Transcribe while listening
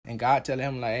And God telling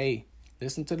him like, hey,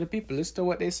 listen to the people. Listen to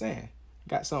what they saying.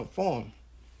 Got something for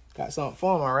them.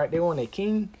 All right? They want a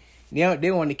king.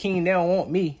 They want a king. They don't want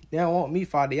me. They don't want me,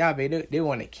 Father Yahweh. They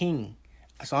want a king.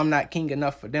 So I'm not king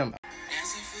enough for them.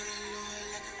 Dancing for the Lord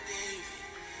like a David.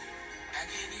 I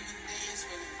can't even dance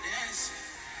when I'm dancing.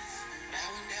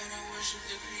 Bowing down and worship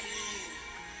the Creator.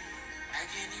 I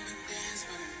can't even dance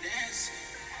when I'm dancing.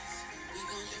 We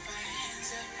gon' lift our hands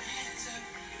up, hands up.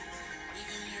 We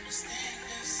gon' learn to stand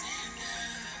up, stand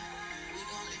up. We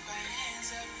gon' lift our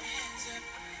hands up, hands up.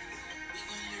 We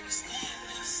gon' learn to stand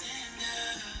up, stand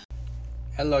up.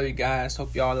 Hello, you guys.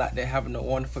 Hope y'all out there having a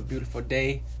wonderful, beautiful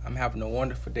day. I'm having a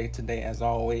wonderful day today, as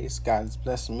always. God is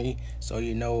blessing me, so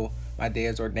my day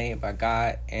is ordained by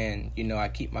God, and I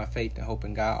keep my faith and hope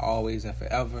in God always and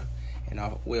forever, and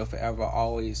I will forever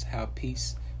always have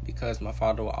peace because my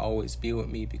Father will always be with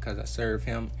me because I serve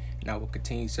Him, and I will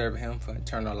continue serving Him for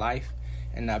eternal life.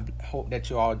 And I hope that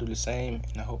you all do the same,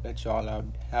 and I hope that you all are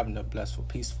having a blessed,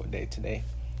 peaceful day today.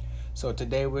 So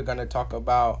today we're going to talk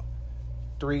about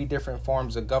 3 different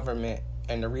forms of government.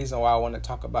 And the reason why I want to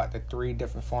talk about the 3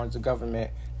 different forms of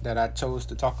government that I chose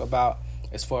to talk about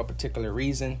is for a particular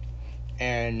reason.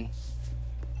 And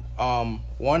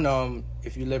one,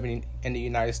 if you live in the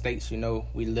United States,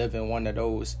 we live in one of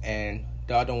those, and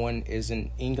the other one is in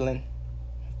England.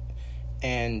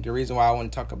 And the reason why I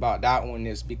want to talk about that one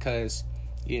is because,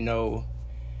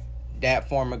 that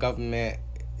form of government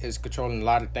is controlling a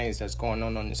lot of things that's going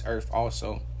on this earth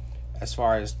also, as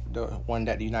far as the one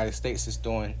that the United States is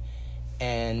doing.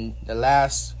 And the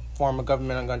last form of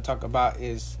government I'm going to talk about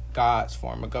is God's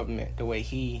form of government, the way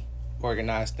He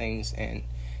organized things, and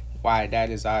why that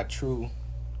is our true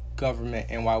government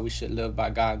and why we should live by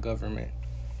God's government.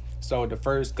 So the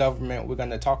first government we're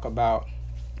going to talk about,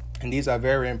 and these are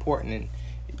very important, and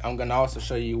I'm going to also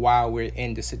show you why we're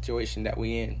in the situation that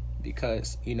we're in,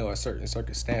 because, of certain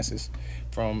circumstances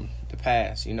from the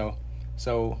past,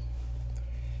 So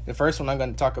the first one I'm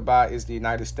going to talk about is the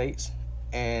United States,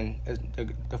 and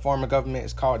the form of government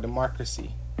is called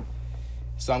democracy.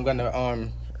 So I'm going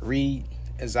to read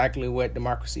exactly what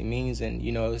democracy means, and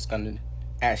it's going to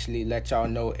actually let y'all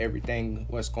know everything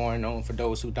what's going on for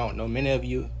those who don't know. Many of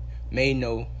you may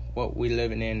know what we're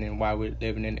living in and why we're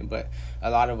living in it, but a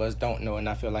lot of us don't know, and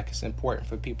I feel like it's important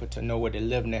for people to know where they're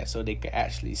living at so they can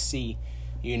actually see,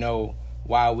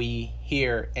 why we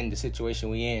here in the situation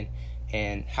we're in,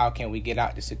 and how can we get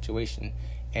out the situation,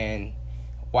 and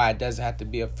why it doesn't have to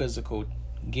be a physical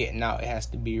getting out. It has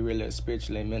to be really a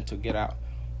spiritual and mental get out.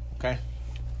 Okay?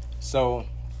 So,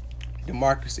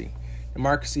 democracy.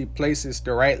 Democracy places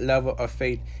the right level of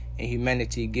faith in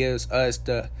humanity, gives us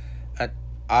the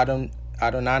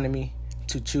autonomy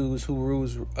to choose who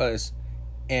rules us,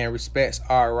 and respects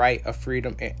our right of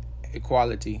freedom and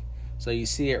equality. So you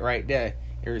see it right there.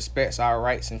 It respects our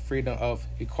rights and freedom of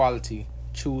equality.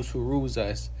 Choose who rules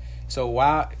us. So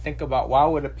why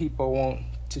would the people want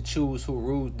to choose who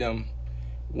rules them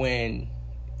when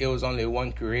it was only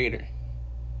one creator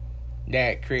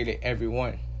that created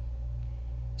everyone?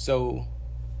 So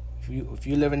if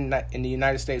you live in the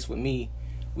United States with me,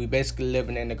 we basically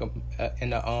living in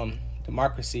a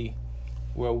democracy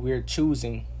where we're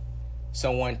choosing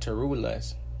someone to rule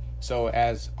us. So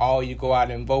as all you go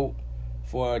out and vote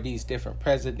for these different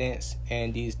presidents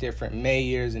and these different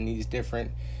mayors and these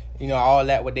different, all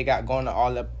that what they got going on,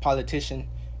 all the politicians,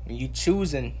 when you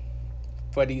choosing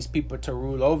for these people to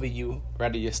rule over you,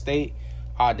 whether your state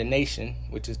or the nation,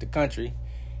 which is the country,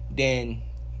 then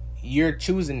you're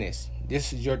choosing this.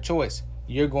 This is your choice.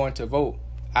 You're going to vote.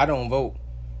 I don't vote.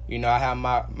 I have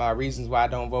my reasons why I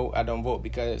don't vote. I don't vote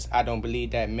because I don't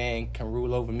believe that man can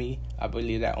rule over me. I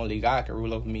believe that only God can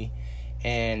rule over me.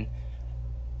 And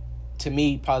to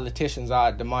me, politicians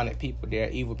are demonic people. They're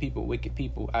evil people, wicked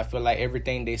people. I feel like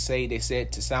everything they said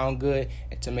to sound good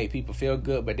and to make people feel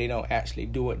good, but they don't actually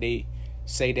do what they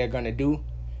say they're going to do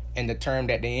in the term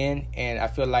that they're in. And I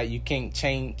feel like you can't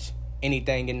change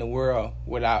anything in the world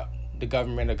without the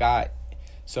government of God.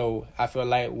 So I feel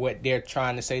like what they're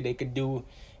trying to say they could do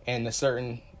in a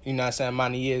certain,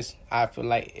 amount of years, I feel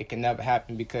like it can never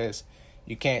happen, because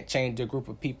you can't change a group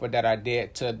of people that are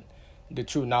dead to the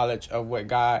true knowledge of what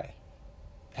God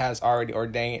has already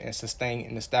ordained and sustained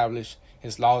and established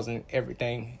His laws and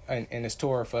everything and His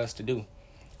Torah for us to do.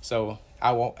 So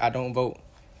I don't vote,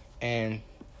 and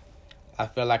I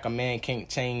feel like a man can't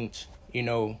change,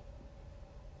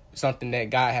 something that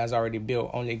God has already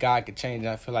built. Only God could change. And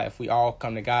I feel like if we all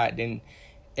come to God, then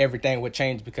everything would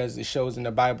change, because it shows in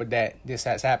the Bible that this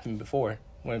has happened before.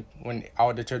 When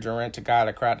all the children ran to God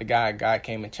or cried to God, God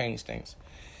came and changed things.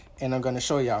 And I'm going to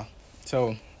show y'all.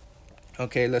 So,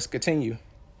 okay, let's continue.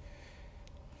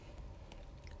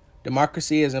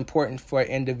 Democracy is important for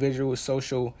individual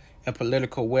social and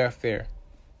political welfare.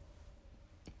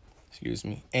 Excuse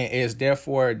me, and is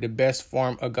therefore the best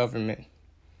form of government.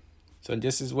 So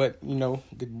this is what this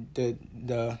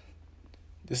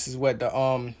is what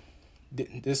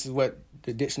this is what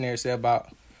the dictionary said about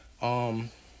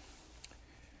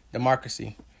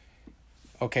democracy.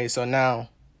 Okay, so now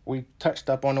we touched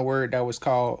up on a word that was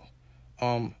called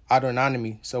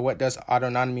autonomy. So what does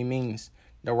autonomy means?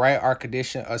 The right or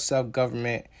condition of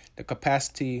self-government, the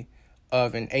capacity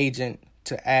of an agent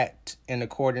to act in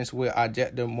accordance with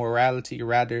objective morality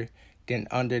rather than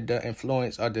under the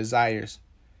influence of desires.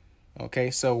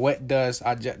 Okay, so what does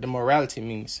objective morality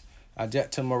means?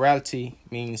 Objective morality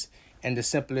means, in the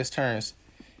simplest terms,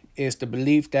 is the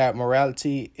belief that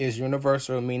morality is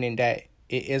universal, meaning that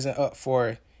it isn't up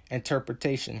for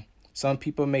interpretation. Some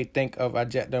people may think of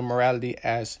objective morality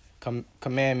as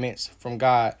commandments from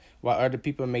God, while other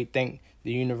people may think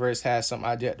the universe has some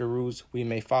objective rules we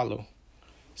may follow.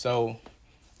 So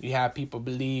you have people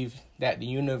believe that the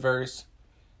universe,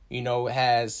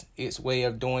 has its way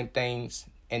of doing things,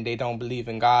 and they don't believe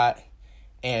in God.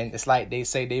 And it's like they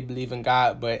say they believe in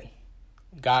God, but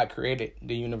God created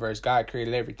the universe. God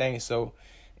created everything. So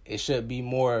it should be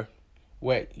more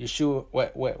what Yeshua,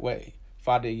 what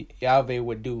Father Yahweh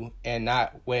would do, and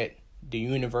not what the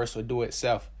universe will do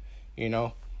itself,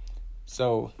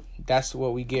 So that's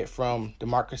what we get from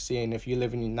democracy. And if you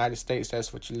live in the United States,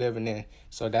 that's what you're living in.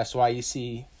 So that's why you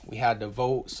see we have the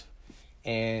votes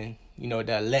and,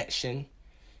 the election,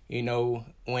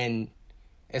 when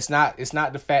it's not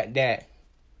the fact that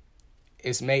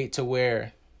it's made to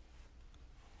where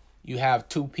you have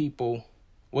two people,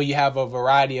 where you have a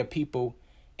variety of people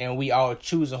and we all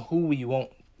choosing who we want,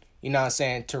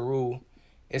 to rule.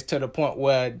 It's to the point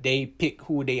where they pick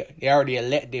who they already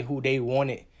elected who they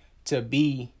wanted to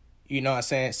be,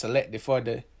 selected for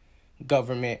the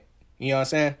government.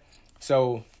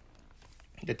 So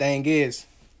the thing is,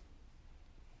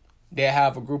 they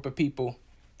have a group of people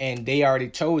and they already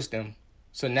chose them.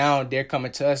 So now they're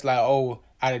coming to us like, oh,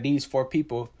 out of these 4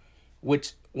 people,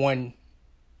 which one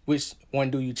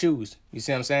do you choose? You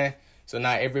see what I'm saying? So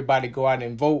now everybody go out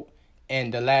and vote,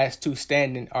 and the last 2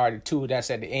 standing are the 2 that's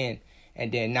at the end.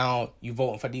 And then now you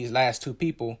voting for these last 2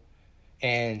 people,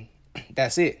 and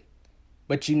that's it.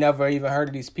 But you never even heard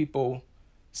of these people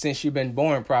since you've been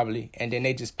born, probably. And then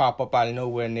they just pop up out of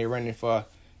nowhere and they're running for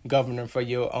governor for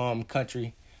your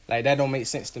country. Like, that don't make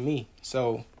sense to me.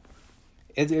 So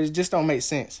it just don't make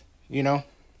sense, And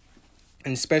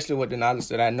especially with the knowledge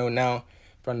that I know now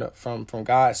from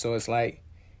God. So it's like,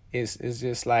 it's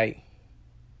just like,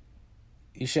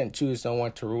 you shouldn't choose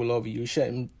someone to rule over you. You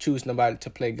shouldn't choose nobody to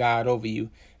play God over you.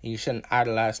 And you shouldn't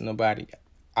idolize nobody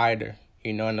either.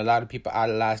 And a lot of people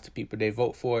idolize the people they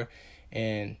vote for.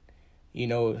 And,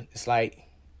 it's like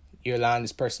you're allowing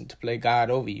this person to play God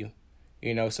over you.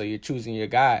 So you're choosing your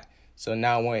God. So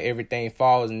now when everything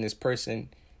falls and this person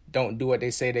don't do what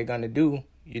they say they're going to do,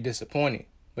 you're disappointed.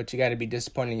 But you got to be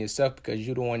disappointed in yourself because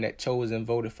you're the one that chose and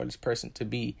voted for this person to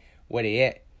be where they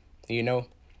at,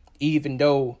 even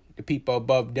though the people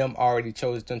above them already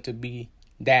chose them to be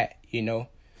that,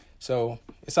 So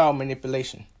it's all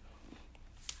manipulation.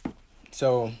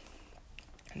 So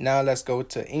now let's go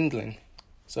to England.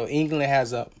 So England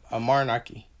has a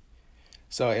monarchy.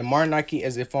 So a monarchy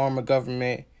is a form of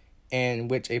government in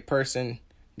which a person,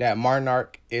 that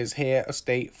monarch, is head of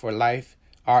state for life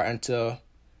or until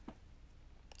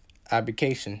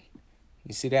abdication.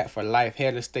 You see that? For life,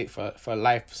 head of state for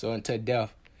life, so until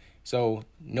death. So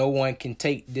no one can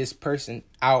take this person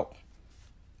out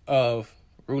of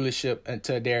rulership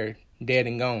until they're dead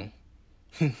and gone.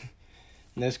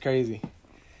 That's crazy.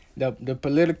 The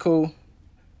political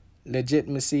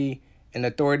legitimacy and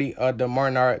authority of the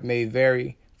monarch may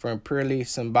vary from purely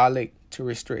symbolic to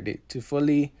restricted to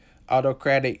fully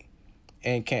autocratic,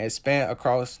 and can expand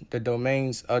across the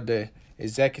domains of the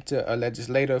executive,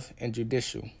 legislative, and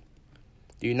judicial.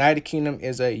 The United Kingdom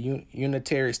is a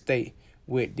unitary state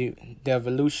with the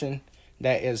devolution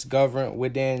that is governed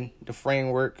within the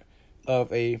framework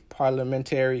of a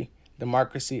parliamentary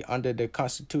democracy under the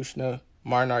constitutional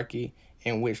monarchy,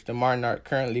 in which the monarch,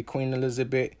 currently Queen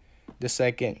Elizabeth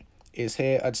II, is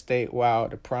head of state while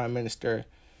the Prime Minister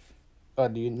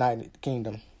of the United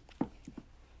Kingdom.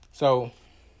 So,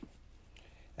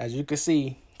 as you can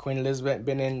see, Queen Elizabeth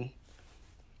been in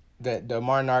the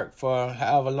monarch for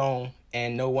however long,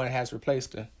 and no one has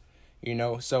replaced her,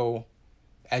 So,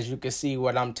 as you can see,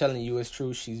 what I'm telling you is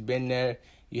true. She's been there.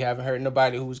 You haven't heard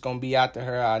nobody who's going to be after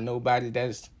her, or nobody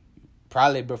that's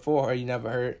probably before her you never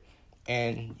heard.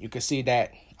 And you can see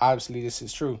that, obviously, this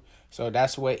is true. So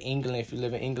that's what England, if you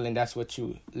live in England, that's what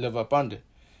you live up under.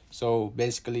 So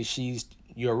basically, she's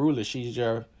your ruler. She's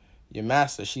your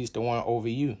master. She's the one over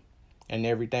you and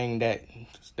everything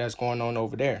that's going on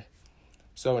over there.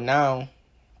 So now,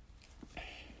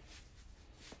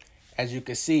 as you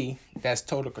can see, that's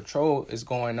total control is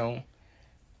going on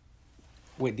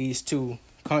with these two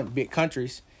big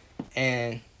countries.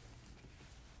 And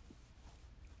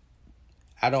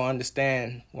I don't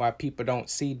understand why people don't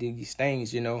see these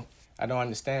things, I don't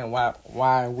understand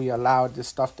why we allow this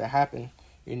stuff to happen,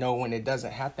 when it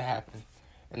doesn't have to happen.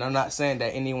 And I'm not saying that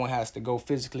anyone has to go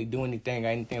physically do anything or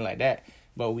anything like that,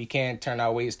 but we can turn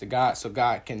our ways to God so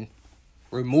God can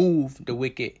remove the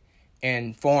wicked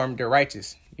and form the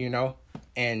righteous,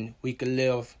 and we can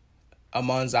live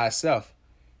amongst ourselves.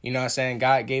 You know what I'm saying?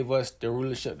 God gave us the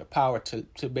rulership, the power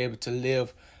to be able to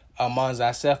live amongst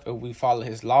ourselves if we follow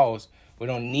his laws. We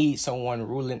don't need someone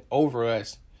ruling over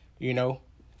us,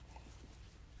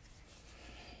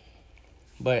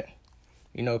 But,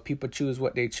 people choose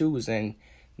what they choose, and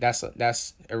that's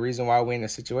a reason why we're in a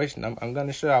situation. I'm going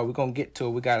to show y'all. We're going to get to it.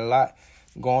 We got a lot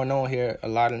going on here, a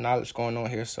lot of knowledge going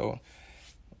on here. So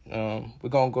we're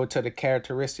going to go to the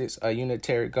characteristics of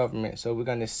unitary government. So we're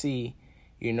going to see,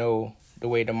 the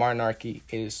way the monarchy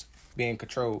is being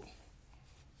controlled.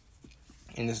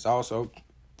 And it's also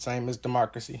same as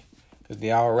democracy because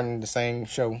they all running the same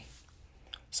show.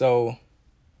 So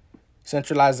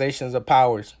centralizations of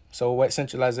powers. So what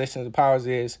centralizations of powers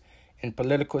is, in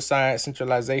political science,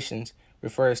 centralizations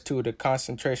refers to the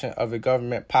concentration of a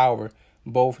government power,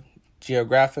 both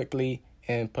geographically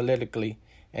and politically,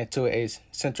 into a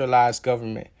centralized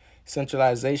government.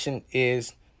 Centralization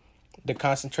is the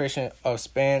concentration of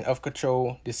span of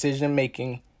control,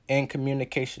 decision-making, and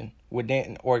communication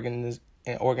within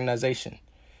an organization.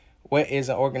 What is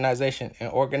an organization? An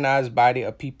organized body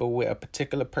of people with a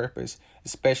particular purpose,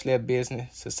 especially a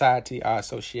business, society, or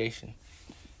association.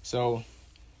 So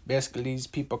basically, these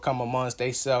people come amongst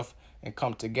themselves and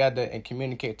come together and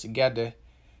communicate together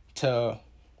to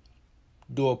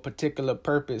do a particular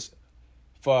purpose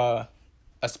for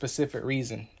a specific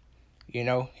reason,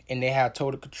 and they have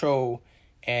total control,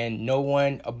 and no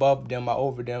one above them or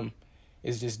over them.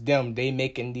 It's just them. They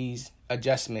making these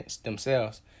adjustments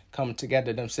themselves, come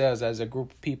together themselves as a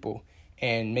group of people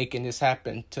and making this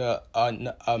happen to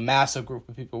a massive group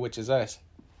of people, which is us.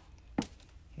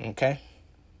 Okay?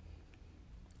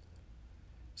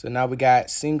 So now we got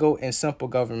single and simple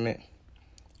government.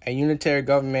 A unitary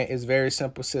government is a very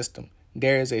simple system.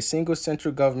 There is a single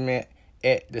central government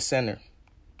at the center.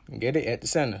 Get it? At the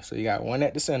center. So you got one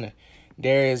at the center.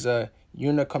 There is a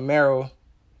unicameral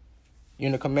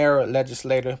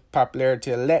legislator,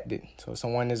 popularity elected. So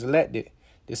someone is elected.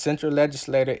 The central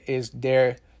legislator is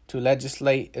there to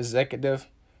legislate, executive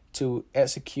to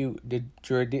execute, the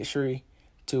judiciary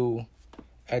to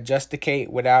adjudicate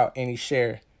without any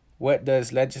share. What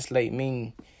does legislate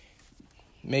mean?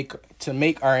 Make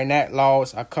or enact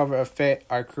laws or cover effect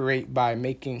or create by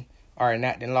making or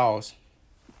enacting laws.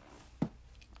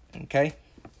 Okay?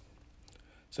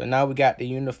 So now we got the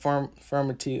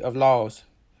uniformity of laws.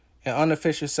 An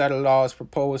unofficial set of laws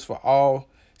proposed for all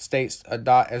states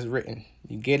adopt as written.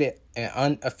 You get it? An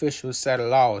unofficial set of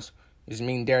laws, which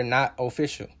means they're not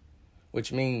official,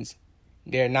 which means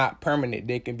they're not permanent.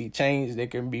 They can be changed, they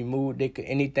can be moved, they can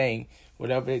anything,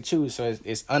 whatever they choose. So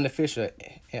it's unofficial.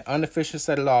 An unofficial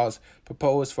set of laws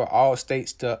proposed for all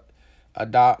states to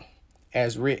adopt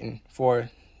as written, for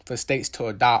states to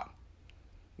adopt.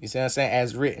 You see what I'm saying?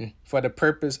 As written, for the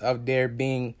purpose of there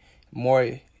being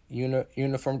more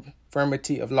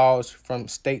uniformity of laws from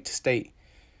state to state.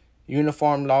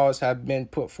 Uniform laws have been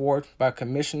put forth by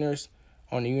commissioners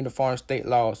on the uniform state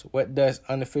laws. What does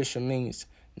unofficial means?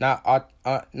 Not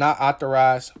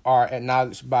authorized or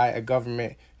acknowledged by a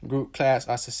government, group, class,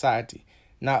 or society.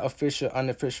 Not official,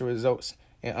 unofficial results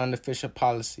in unofficial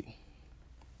policy.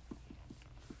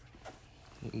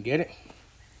 You get it?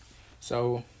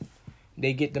 So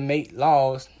they get to make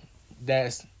laws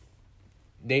that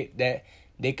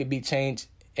they could be changed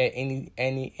at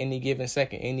any given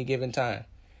second, any given time.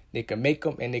 They could make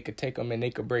them and they could take them and they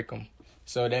could break them.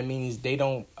 So that means they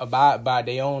don't abide by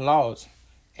their own laws.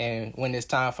 And when it's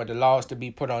time for the laws to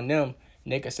be put on them,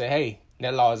 they could say, hey,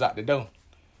 that law is out the door.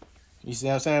 You see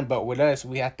what I'm saying? But with us,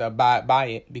 we have to abide by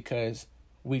it because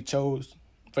we chose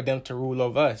for them to rule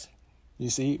over us. You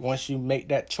see, once you make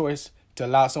that choice to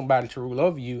allow somebody to rule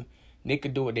over you, they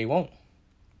could do what they want.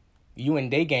 You in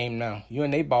their game now. You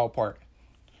in their ballpark.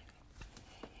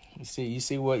 You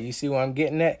see what I'm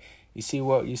getting at? You see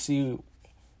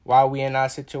why we in our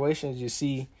situations? You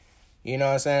see, you know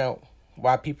what I'm saying,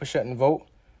 why people shouldn't vote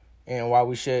and why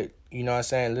we should you know what I'm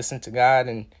saying, listen to God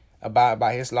and abide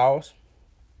by his laws,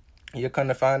 you're going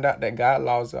to find out that God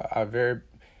laws are very,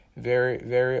 very,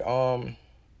 very,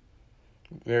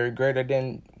 very greater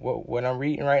than what I'm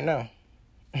reading right now.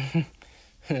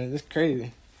 It's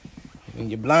crazy. When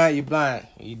you're blind, you're blind.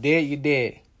 When you're dead, you're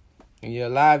dead. When you're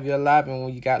alive, you're alive. And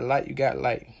when you got light, you got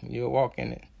light. You'll walk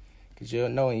in it. Because you'll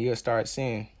know and you'll start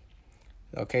seeing.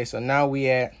 Okay, so now we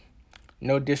at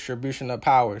no distribution of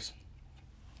powers.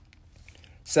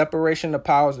 Separation of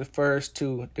powers refers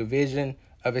to division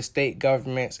of a state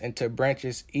governments into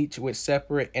branches, each with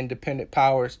separate independent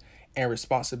powers and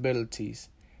responsibilities,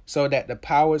 so that the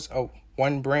powers of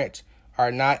one branch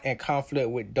are not in conflict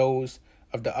with those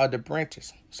of the other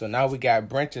branches. So now we got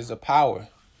branches of power,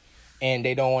 and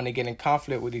they don't want to get in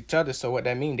conflict with each other. So what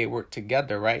that means, they work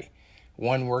together, right?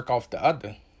 One work off the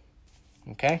other,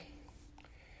 okay?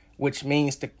 Which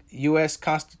means the U.S.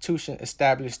 Constitution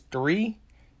established 3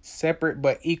 separate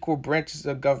but equal branches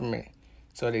of government.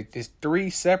 So there's 3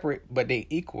 separate but they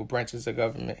equal branches of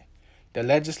government. The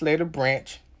legislative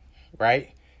branch,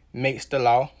 right, makes the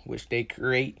law, which they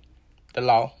create the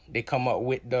law. They come up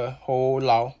with the whole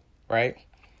law, right?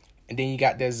 And then you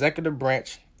got the executive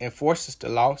branch enforces the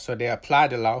law, so they apply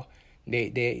the law.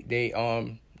 They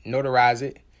notarize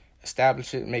it,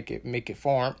 establish it, make it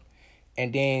form.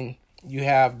 And then you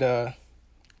have the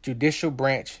judicial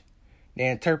branch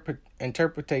that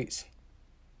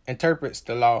interprets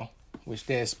the law, which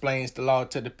then explains the law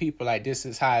to the people, like this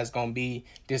is how it's gonna be,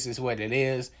 this is what it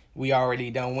is. We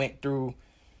already done went through,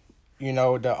 you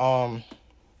know, the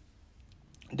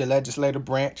legislative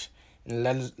branch, and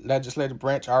the legislative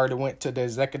branch already went to the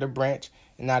executive branch,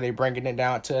 and now they're bringing it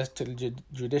down to us, to the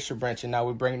judicial branch, and now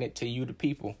we're bringing it to you, the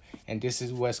people. And this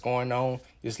is what's going on.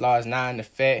 This law is now in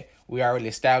effect. We already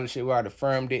established it. We already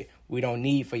affirmed it. We don't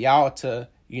need for y'all to,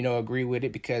 you know, agree with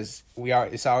it, because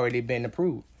it's already been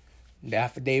approved. The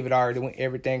affidavit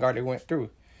everything already went through,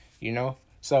 you know.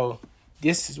 So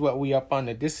this is what we up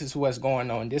under. This is what's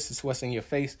going on. This is what's in your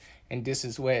face, and this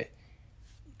is what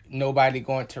nobody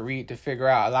going to read to figure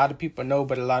out. A lot of people know,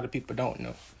 but a lot of people don't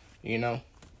know, you know.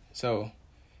 So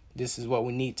this is what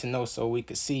we need to know, so we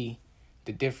could see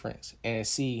the difference and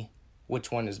see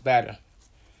which one is better.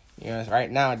 You know, right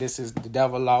now, this is the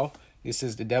devil law. This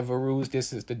is the devil rules.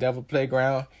 This is the devil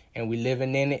playground, and we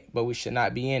living in it, but we should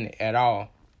not be in it at all.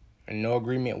 And no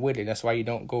agreement with it. That's why you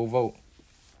don't go vote.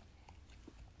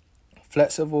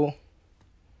 Flexible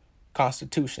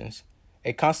constitutions.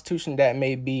 A constitution that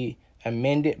may be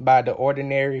amended by the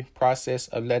ordinary process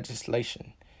of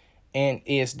legislation and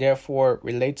is therefore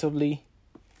relatively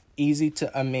easy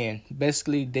to amend.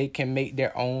 Basically, they can make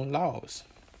their own laws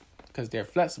because they're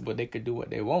flexible. They could do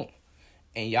what they want.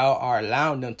 And y'all are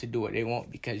allowing them to do what they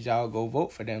want because y'all go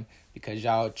vote for them, because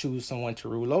y'all choose someone to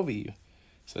rule over you.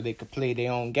 So they could play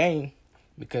their own game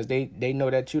because they know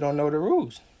that you don't know the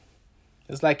rules.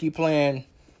 It's like you playing.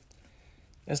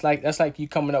 That's like you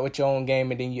coming up with your own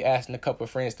game, and then you asking a couple of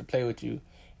friends to play with you,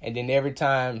 and then every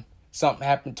time something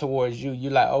happened towards you, you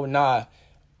like, oh nah.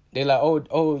 They like,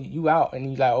 oh you out,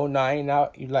 and you like, oh nah, I ain't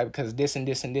out. You like, because this and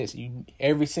this and this. You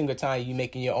every single time you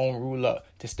making your own rule up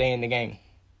to stay in the game,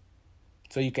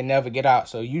 so you can never get out.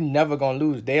 So you never gonna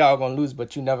lose. They all gonna lose,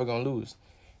 but you never gonna lose.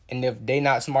 And if they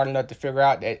not smart enough to figure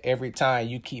out that every time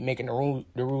you keep making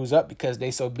the rules up because they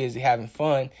so busy having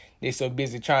fun, they so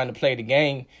busy trying to play the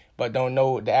game, but don't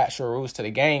know the actual rules to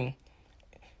the game,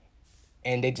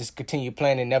 and they just continue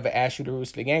playing and never ask you the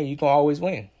rules to the game, you can always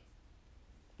win.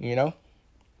 You know?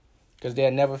 Because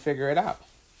they'll never figure it out.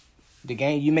 The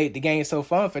game, you make the game so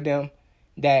fun for them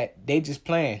that they just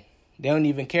playing. They don't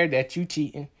even care that you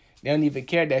cheating. They don't even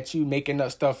care that you making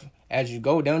up stuff as you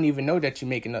go. They don't even know that you're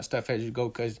making up stuff as you go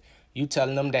because you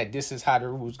telling them that this is how the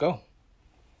rules go.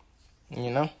 You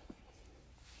know?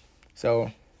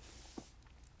 So,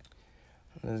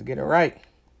 let's get it right.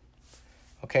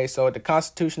 Okay, so the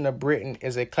Constitution of Britain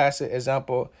is a classic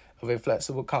example of a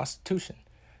flexible constitution.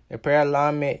 The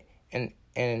Parliament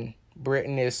in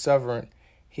Britain is sovereign.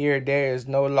 Here there is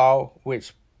no law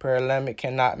which Parliament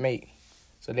cannot make.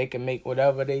 So they can make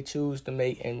whatever they choose to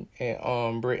make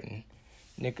in Britain.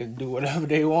 They could do whatever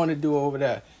they want to do over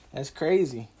there. That's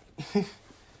crazy.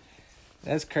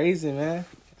 That's crazy, man.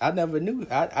 I never knew.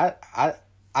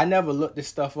 I never looked this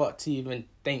stuff up to even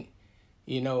think,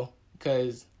 you know,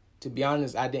 because to be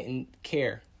honest, I didn't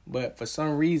care. But for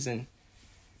some reason,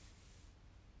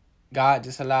 God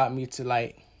just allowed me to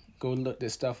like go look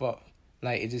this stuff up.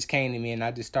 Like it just came to me and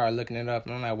I just started looking it up.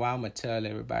 And I'm like, wow, I'm going to tell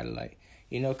everybody, like,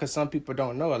 you know, because some people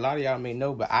don't know. A lot of y'all may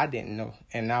know, but I didn't know.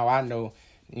 And now I know,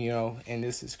 you know, and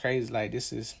this is crazy. Like,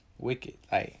 this is wicked.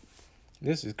 Like,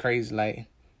 this is crazy. Like,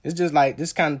 it's just like,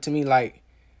 this kind of to me, like,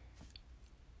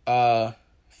 a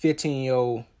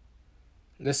 15-year-old,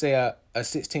 let's say a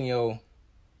 16-year-old,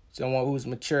 someone who's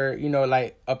mature,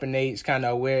 like up in age, kind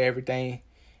of aware of everything,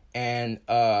 and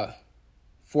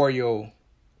 4-year-old,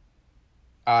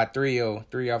 3-year-old,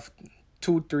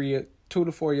 2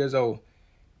 to 4 years old,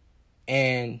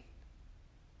 and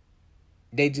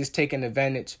they just taking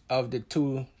advantage of the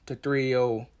 2 to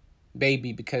 3-year-old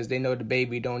baby because they know the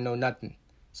baby don't know nothing.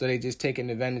 So they just taking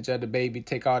advantage of the baby,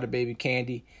 take all the baby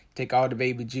candy, take all the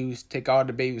baby juice, take all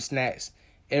the baby snacks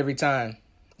every time.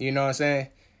 You know what I'm saying?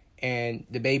 And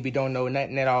the baby don't know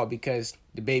nothing at all because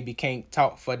the baby can't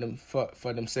talk for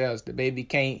themselves. The baby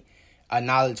can't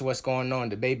acknowledge what's going on.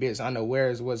 The baby is unaware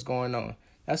of what's going on.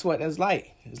 That's what that's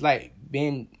like. It's like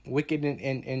being wicked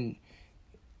and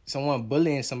someone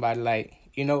bullying somebody. Like,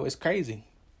 it's crazy.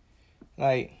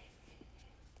 Like,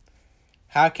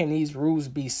 how can these rules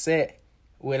be set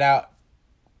without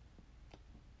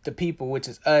the people, which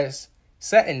is us,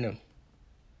 setting them?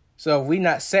 So if we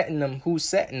not setting them, who's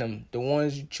setting them? The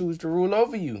ones you choose to rule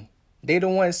over you. They the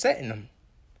ones setting them.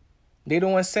 They the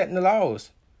ones setting the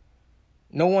laws.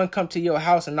 No one come to your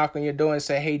house and knock on your door and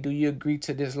say, "Hey, do you agree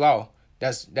to this law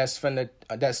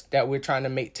that we're trying to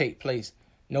make take place?"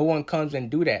 No one comes and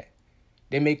do that.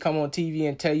 They may come on TV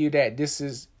and tell you that this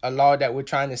is a law that we're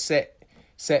trying to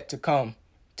set to come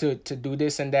to do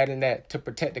this and that, to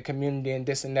protect the community and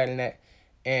this and that,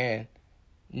 and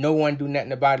no one do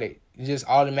nothing about it. You just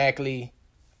automatically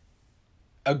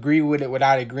agree with it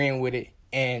without agreeing with it,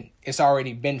 and it's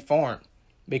already been formed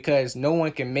because no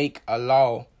one can make a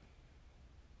law.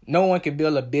 No one can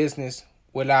build a business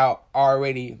without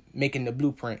already making the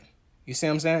blueprint. You see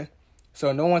what I'm saying?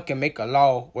 So no one can make a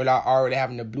law without already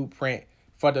having the blueprint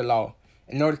for the law.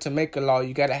 In order to make a law,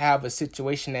 you got to have a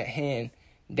situation at hand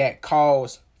that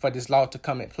calls for this law to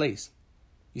come in place.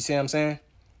 You see what I'm saying?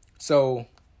 So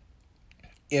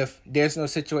if there's no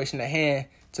situation at hand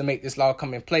to make this law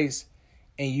come in place,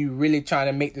 and you really trying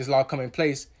to make this law come in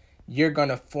place, you're going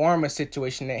to form a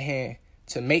situation at hand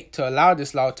to allow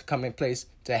this law to come in place,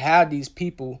 to have these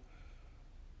people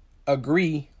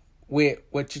agree with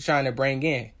what you're trying to bring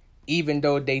in, even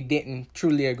though they didn't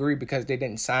truly agree because they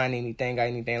didn't sign anything or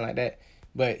anything like that.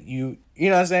 But you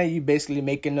know what I'm saying? You basically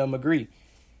making them agree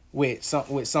with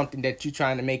something that you're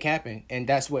trying to make happen. And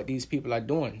that's what these people are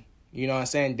doing. You know what I'm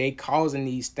saying? They causing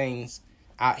these things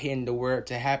out here in the world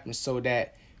to happen so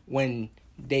that when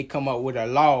they come up with a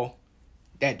law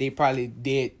that they probably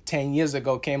did 10 years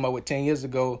ago, came up with 10 years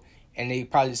ago, and they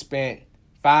probably spent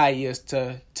 5 years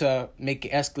to make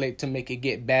it escalate, to make it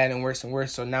get bad and worse and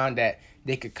worse. So now that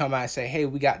they could come out and say, "Hey,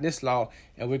 we got this law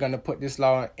and we're going to put this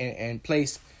law in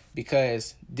place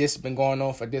because this has been going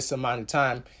on for this amount of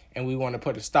time and we want to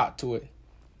put a stop to it."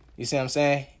 You see what I'm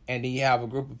saying? And then you have a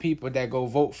group of people that go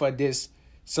vote for this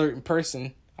certain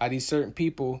person or these certain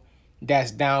people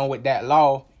that's down with that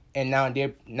law, and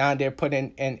now they're put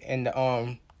in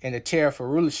the chair for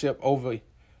rulership over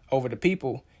the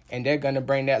people, and they're gonna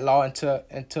bring that law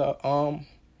into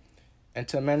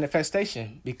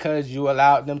manifestation because you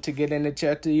allowed them to get in the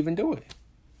chair to even do it.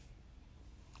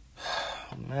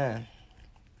 Man,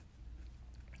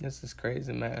 this is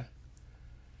crazy, man.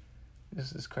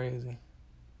 This is crazy.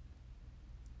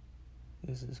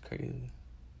 This is crazy.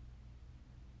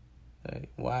 Like,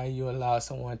 why you allow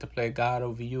someone to play God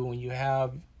over you when you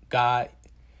have God?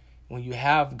 When you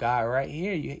have God right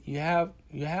here, you have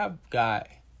God.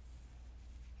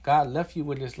 God left you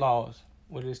with His laws,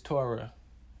 with His Torah.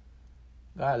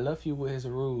 God left you with His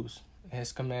rules and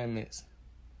His commandments.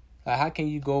 Like, how can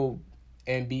you go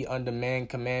and be under man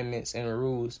commandments and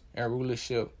rules and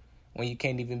rulership when you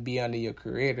can't even be under your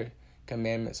Creator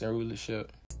commandments and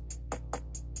rulership?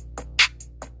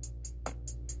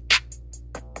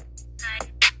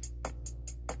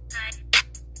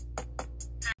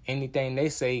 Anything they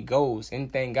say goes.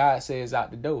 Anything God says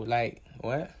out the door. Like,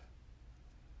 what?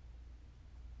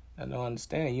 I don't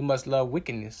understand. You must love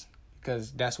wickedness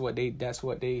because that's what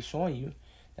they showing you.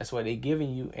 That's what they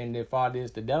giving you, and their father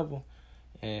is the devil,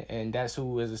 and that's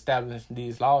who is establishing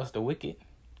these laws, the wicked.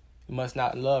 You must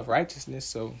not love righteousness.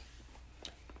 So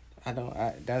I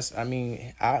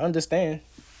understand,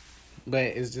 but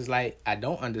it's just like I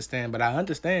don't understand, but I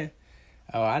understand.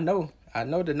 Oh, I know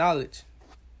the knowledge.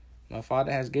 My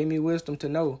Father has gave me wisdom to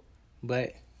know,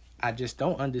 but I just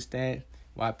don't understand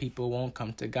why people won't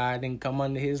come to God and come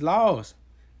under His laws.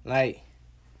 Like,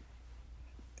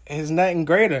 it's nothing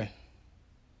greater.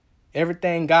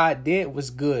 Everything God did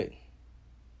was good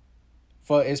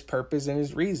for His purpose and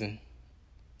His reason.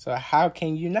 So how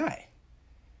can you not?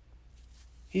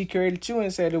 He created you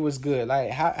and said it was good.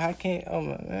 Like, how can't, oh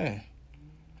my man.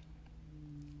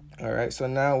 All right, so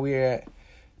now we're at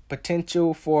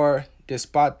Potential for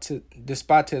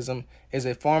despotism is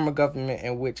a form of government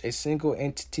in which a single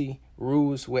entity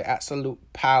rules with absolute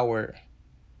power.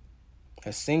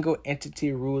 A single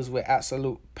entity rules with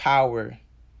absolute power.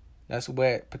 That's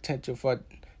what potential for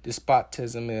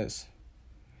despotism is.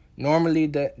 Normally,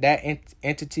 that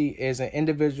entity is an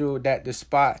individual that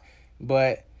despot,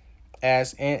 but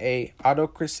as in a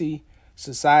autocracy,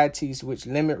 societies which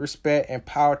limit respect and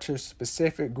power to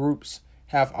specific groups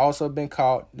have also been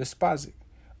called despotic.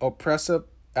 Oppressive,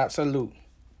 absolute.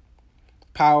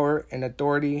 Power and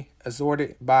authority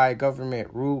exerted by a government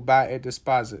ruled by a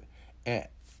despot. An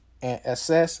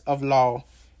excess of law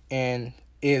and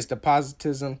is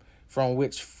despotism from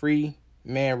which free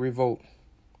men revolt.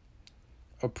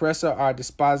 Oppressor are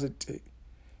dispositive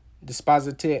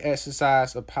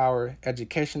exercise of power,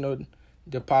 educational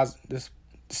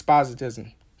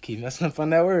despotism. Keep messing up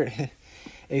on that word.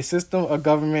 A system of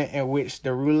government in which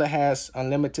the ruler has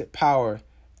unlimited power,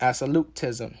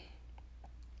 absolutism.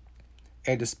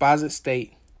 A despotic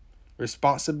state,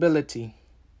 responsibility.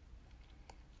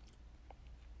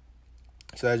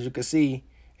 So as you can see,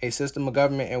 a system of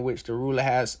government in which the ruler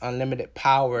has unlimited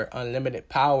power.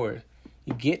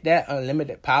 You get that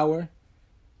unlimited power?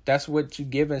 That's what you're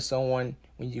giving someone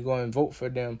when you go and vote for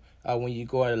them, when you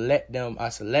go and elect them, or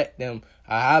select them,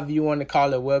 or however you want to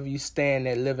call it, wherever you stand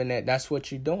there living at, that's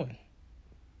what you're doing.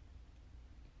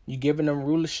 You're giving them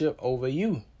rulership over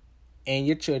you and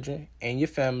your children and your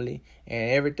family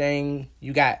and everything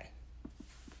you got.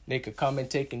 They could come and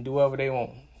take and do whatever they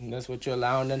want. And that's what you're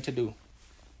allowing them to do.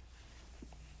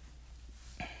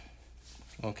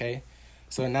 Okay,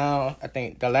 so now I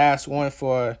think the last one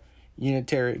for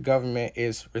unitary government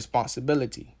is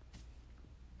responsibility.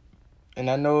 And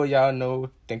I know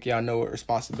think y'all know what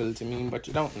responsibility means, but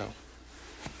you don't know.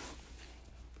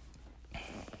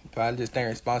 Probably just think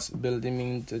responsibility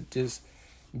means to just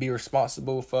be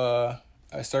responsible for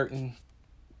a certain,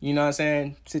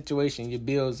 situation, your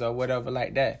bills or whatever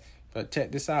like that. But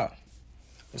check this out.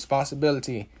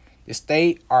 Responsibility. The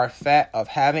state or fact of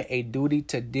having a duty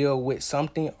to deal with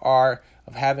something or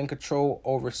of having control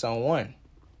over someone.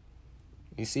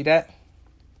 You see that?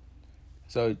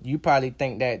 So you probably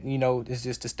think that, it's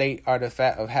just the state or the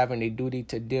fact of having a duty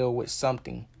to deal with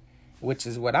something, which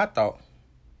is what I thought.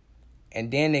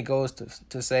 And then it goes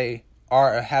to say,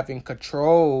 or having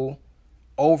control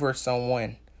over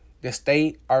someone. The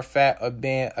state or fact of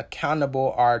being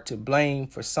accountable or to blame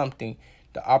for something.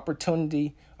 The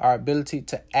opportunity or ability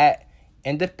to act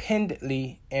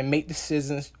independently and make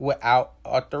decisions without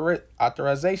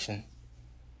authorization.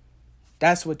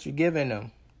 That's what you're giving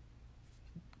them.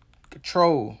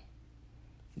 Control.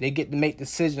 They get to make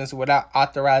decisions without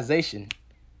authorization.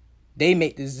 They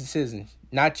make these decisions,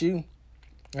 not you.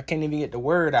 I can't even get the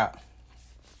word out.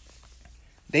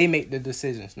 They make the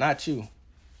decisions, not you.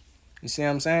 You see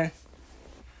what I'm saying?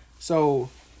 So,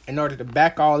 in order to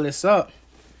back all this up,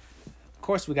 of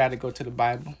course we got to go to the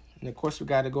Bible. And of course we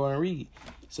got to go and read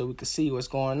so we can see what's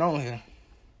going on here.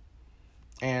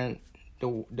 And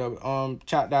the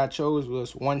chapter I chose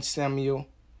was 1 Samuel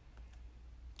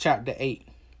chapter 8.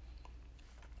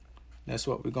 That's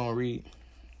what we're going to read.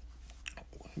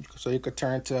 So you could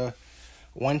turn to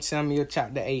 1 Samuel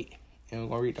chapter 8. And we're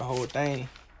going to read the whole thing,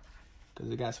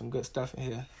 because it got some good stuff in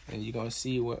here. And you're going to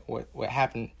see what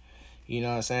happened. You know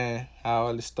what I'm saying? How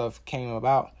all this stuff came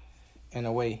about in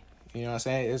a way. You know what I'm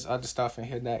saying? There's other stuff in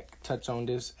here that touch on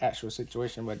this actual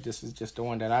situation, but this is just the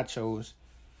one that I chose.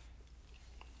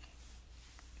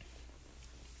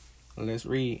 Let's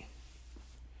read.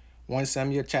 1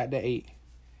 Samuel chapter 8.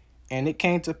 And it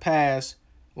came to pass,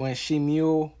 when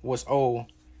Shemuel was old,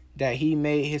 that he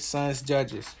made his sons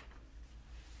judges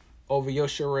over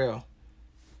Yosharel.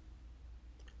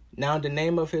 Now the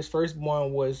name of his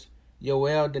firstborn was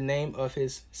Yoel, the name of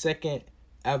his second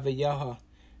Aviyaha.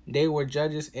 They were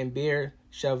judges in Beer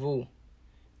Shavu,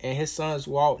 and his sons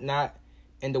walked not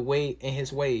in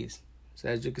his ways. So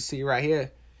as you can see right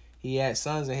here, he had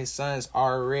sons, and his sons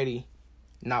are already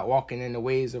not walking in the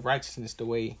ways of righteousness the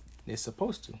way they're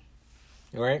supposed to.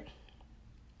 All right?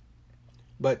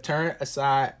 But turned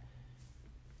aside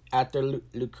after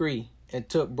lucre and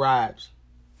took bribes.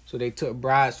 So they took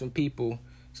bribes from people.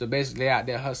 So basically, they out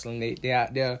there hustling. They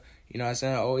out there, you know what I'm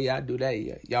saying? Oh, yeah, I do that.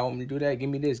 Yeah. Y'all want me to do that? Give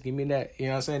me this. Give me that. You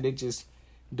know what I'm saying? They just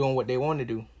doing what they want to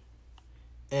do.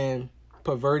 And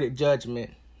perverted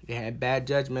judgment. They had bad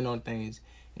judgment on things.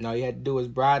 And all you had to do is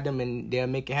bribe them, and they'll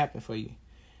make it happen for you.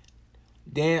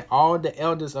 Then all the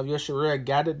elders of Yosharel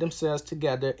gathered themselves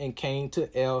together and came to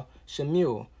El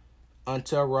Shemuel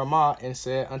unto Ramah and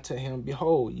said unto him,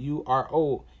 Behold, you are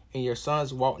old, and your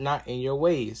sons walk not in your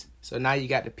ways. So now you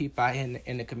got the people out here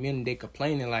in the community, they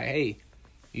complaining like, hey,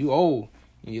 you old,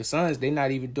 and your sons, they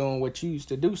not even doing what you used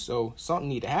to do, so something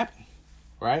need to happen,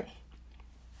 right?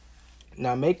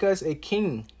 Now make us a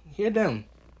king. Hear them.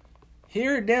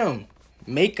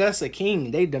 Make us a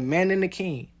king. They demanding a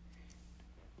king.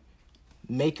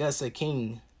 Make us a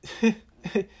king.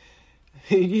 You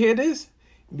hear this?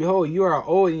 Behold, you are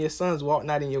old and your sons walk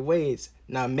not in your ways.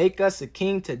 Now make us a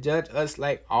king to judge us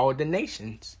like all the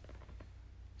nations.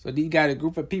 So you got a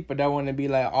group of people that want to be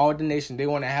like all the nations. They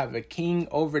want to have a king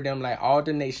over them like all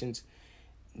the nations.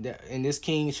 And this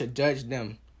king should judge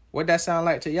them. What that sound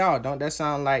like to y'all? Don't that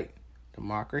sound like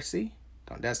democracy?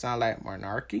 Don't that sound like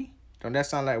monarchy? Don't that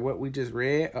sound like what we just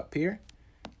read up here?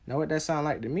 Know what that sound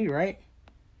like to me, right?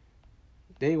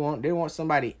 They want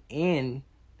somebody in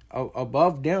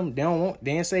above them. They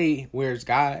didn't say where's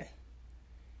God.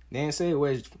 They didn't say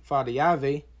where's Father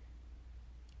Yahweh.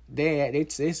 They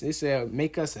said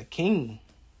make us a king.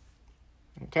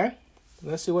 Okay?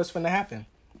 Let's see what's finna happen.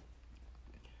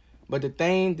 But the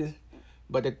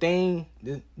thing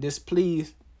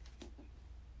displeased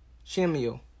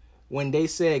Shemuel when they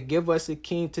said, give us a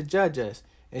king to judge us.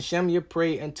 And Shemuel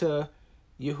prayed unto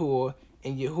Yahuwah,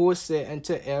 and Yahuwah said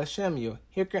unto El Shemuel,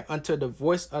 hearken unto the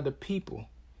voice of the people,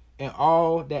 and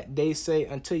all that they say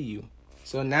unto you.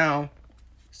 So now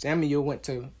Samuel went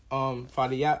to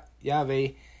Father Yahweh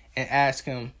and asked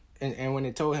him, and when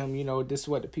they told him, this is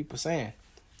what the people saying,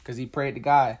 because he prayed to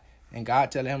God, and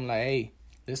God telling him like, hey,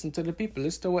 listen to the people,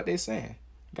 listen to what they saying.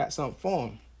 Got something for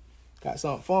them.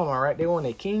 All right? They want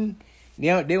a king.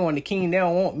 They want a king. They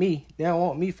don't want me. They don't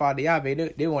want me, Father Yahweh.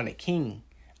 They want a king.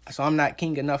 So I'm not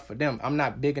king enough for them. I'm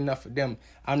not big enough for them.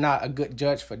 I'm not a good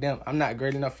judge for them. I'm not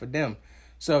great enough for them.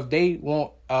 So if they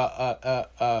want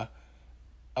a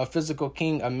physical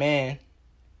king, a man,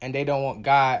 and they don't want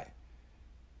God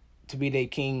to be their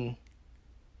king,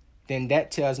 then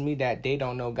that tells me that they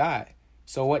don't know God.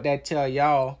 So what that tell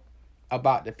y'all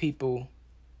about the people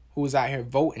who's out here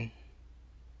voting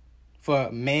for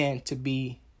a man to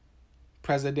be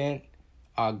president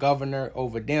or governor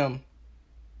over them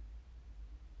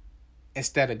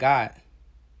instead of God?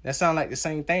 That sound like the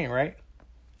same thing, right?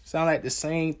 Sound like the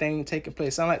same thing taking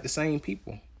place. Sound like the same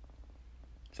people.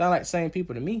 Sound like the same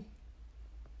people to me.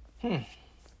 Something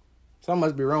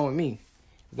must be wrong with me.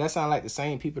 That sound like the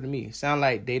same people to me. Sound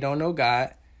like they don't know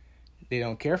God. They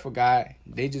don't care for God.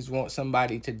 They just want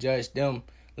somebody to judge them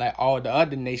like all the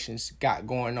other nations got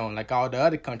going on, like all the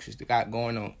other countries that got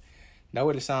going on. That's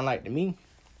what it sound like to me.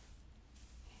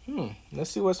 Let's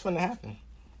see what's finna happen.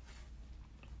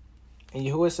 And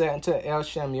Yahuwah said unto El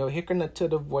Shemuel, hearken unto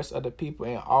the voice of the people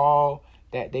and all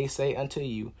that they say unto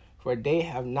you, for they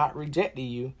have not rejected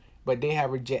you, but they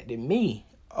have rejected me.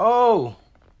 Oh.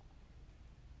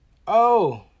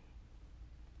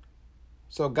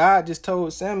 So God just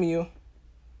told Samuel,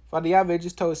 Father Yahweh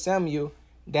just told Samuel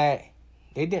that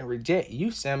they didn't reject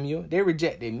you, Samuel. They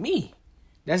rejected me.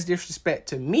 That's disrespect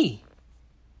to me.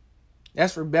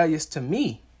 That's rebellious to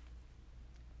me.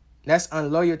 That's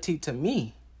unloyalty to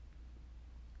me.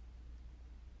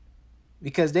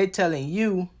 Because they telling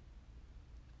you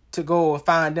to go and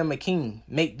find them a king.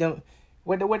 Make them,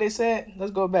 what they said?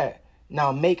 Let's go back.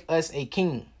 Now make us a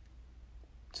king.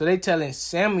 So they telling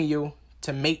Samuel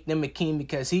to make them a king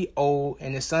because he old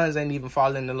and his sons ain't even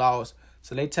following the laws.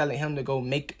 So they telling him to go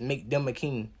make them a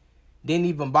king. Didn't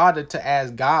even bother to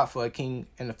ask God for a king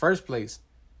in the first place.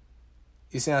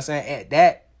 You see what I'm saying? At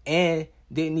that, and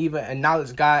didn't even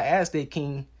acknowledge God as their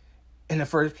king in the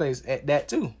first place at that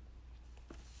too.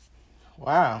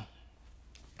 Wow.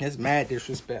 It's mad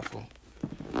disrespectful.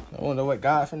 I wonder what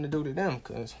God finna do to them,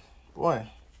 because, boy,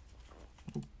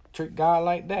 treat God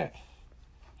like that.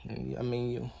 I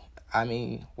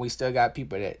mean, we still got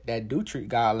people that do treat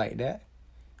God like that.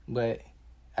 But,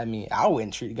 I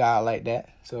wouldn't treat God like that.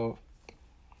 So,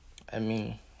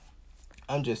 I'm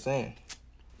just saying.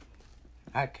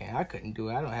 I couldn't do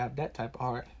it. I don't have that type of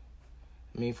heart.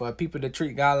 For people to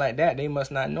treat God like that, they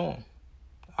must not know him.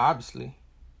 Obviously.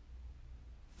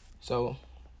 So,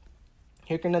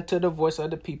 hearken unto the voice of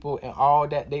the people and all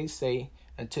that they say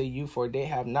unto you, for they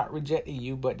have not rejected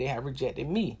you, but they have rejected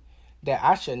me, that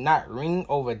I should not reign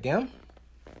over them.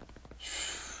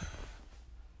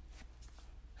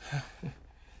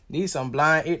 These some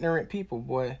blind, ignorant people,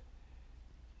 boy.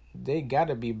 They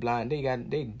gotta be blind.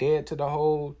 They dead to the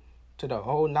whole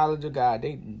knowledge of God.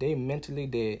 They mentally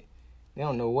dead. They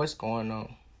don't know what's going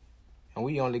on. And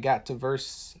we only got to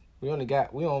verse. We only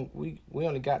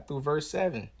got through verse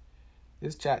 7.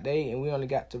 This chapter 8, and we only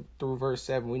got through verse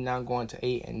 7. We now going to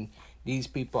 8, and these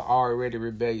people are already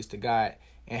rebellious to God,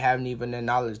 and haven't even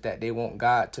acknowledged that they want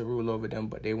God to rule over them,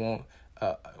 but they want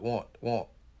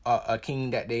a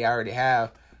king that they already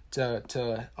have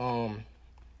to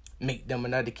make them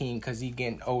another king because he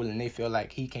getting old and they feel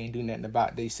like he can't do nothing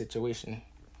about their situation.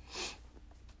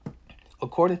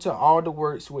 According to all the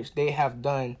works which they have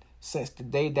done since the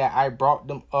day that I brought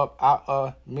them up out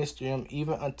of Misraim,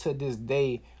 even unto this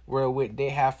day, wherewith they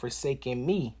have forsaken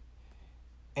me,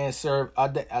 and serve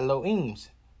other Elohims,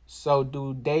 so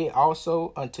do they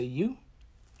also unto you.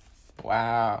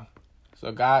 Wow.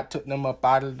 So God took them up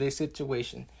out of their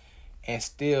situation, and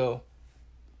still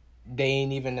they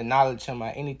ain't even acknowledge him or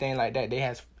anything like that.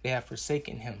 They have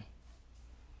forsaken him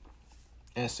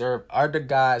and serve other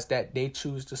gods that they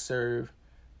choose to serve.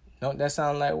 Don't that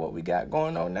sound like what we got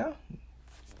going on now?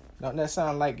 Don't that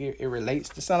sound like it relates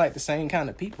to sound like the same kind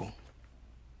of people?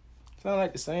 Sound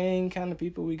like the same kind of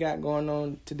people we got going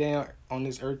on today on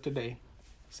this earth today.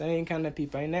 Same kind of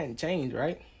people. Ain't nothing changed,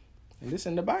 right? And this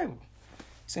in the Bible.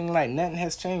 Seems like nothing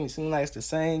has changed. Seems like it's the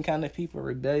same kind of people,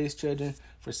 rebellious children,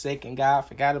 forsaking God,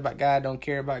 forgot about God, don't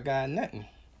care about God, nothing.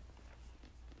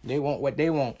 They want what they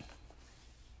want.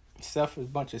 Selfish,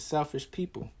 bunch of selfish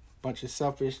people, bunch of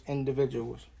selfish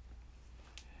individuals.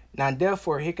 Now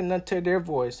therefore, hearken unto their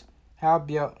voice,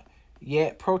 howbeit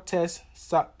yet protest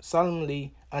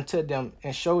solemnly unto them,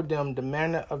 and show them the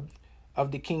manner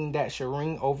of the king that shall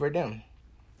reign over them.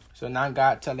 So now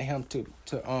God telling him to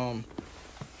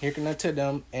hearken unto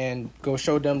them and go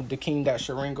show them the king that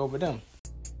shall reign over them.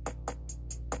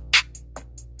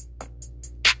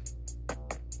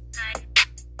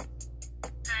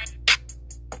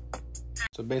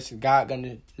 So basically, God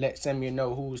gonna let Samuel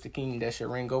know who's the king that should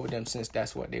reign over them, since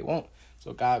that's what they want.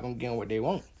 So God gonna give them what they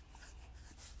want.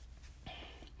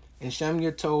 And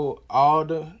Samuel told all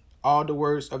the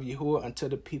words of Yahuwah unto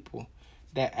the people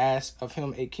that asked of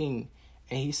him a king,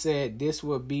 and he said, "This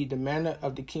will be the manner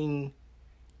of the king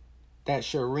that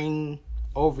shall reign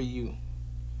over you."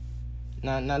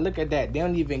 Now look at that. They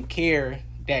don't even care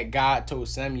that God told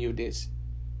Samuel this.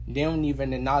 They don't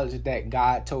even acknowledge that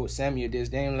God told Samuel this.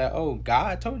 They ain't like, oh,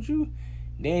 God told you?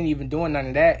 They ain't even doing none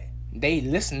of that. They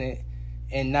listening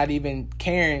and not even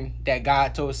caring that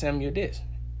God told Samuel this.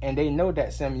 And they know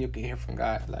that Samuel can hear from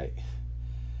God. Like,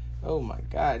 oh my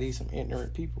God, these some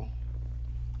ignorant people.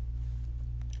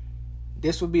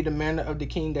 This will be the manner of the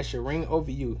king that shall reign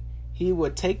over you. He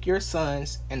will take your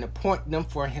sons and appoint them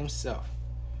for himself,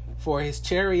 for his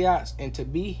chariots, and to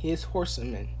be his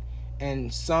horsemen.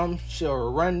 And some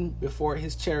shall run before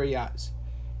his chariots,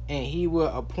 and he will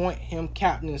appoint him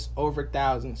captains over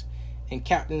thousands, and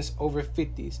captains over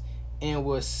 50s, and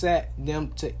will set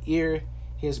them to ear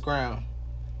his ground,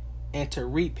 and to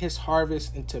reap his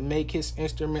harvest, and to make his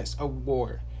instruments of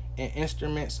war, and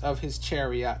instruments of his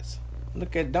chariots.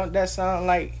 Don't that sound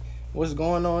like what's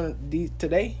going on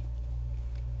today?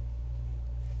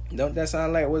 Don't that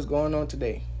sound like what's going on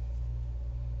today?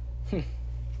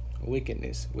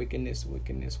 Wickedness. Well,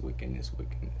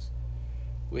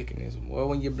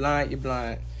 when you're blind, you're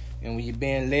blind. And when you're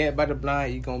being led by the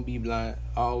blind, you're going to be blind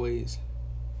always.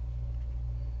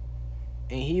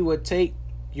 And he will take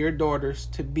your daughters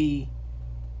to be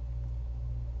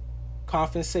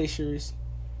compensations,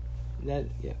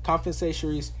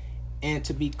 and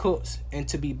to be cooks, and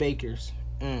to be bakers.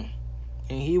 And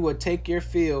he will take your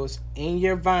fields, and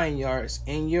your vineyards,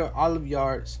 and your olive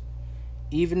yards,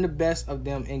 even the best of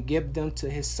them, and give them to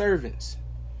his servants.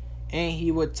 And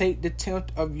he will take the tenth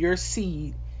of your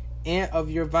seed and of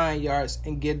your vineyards,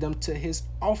 and give them to his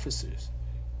officers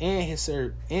and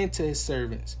to his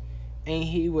servants. And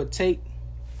he will take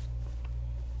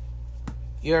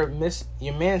your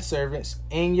manservants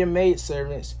and your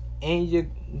maidservants and your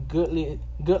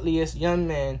goodliest young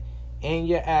man and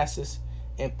your asses,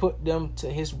 and put them to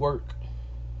his work.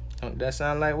 Don't that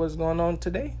sound like what's going on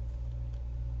today?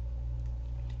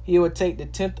 He will take the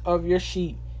tenth of your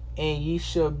sheep, and ye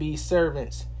shall be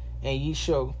servants, and ye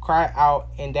shall cry out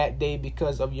in that day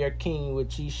because of your king,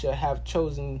 which ye shall have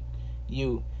chosen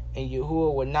you, and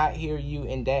Yahuwah will not hear you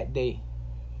in that day.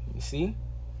 You see?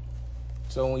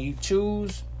 So when you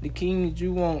choose the king that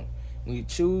you want, when you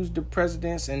choose the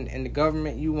presidents and the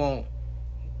government you want,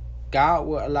 God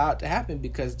will allow it to happen,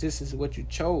 because this is what you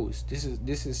chose. This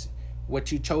is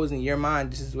what you chose in your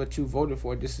mind. This is what you voted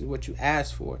for. This is what you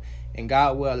asked for. And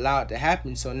God will allow it to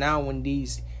happen. So now when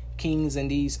these kings and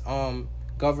these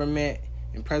government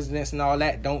and presidents and all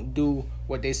that don't do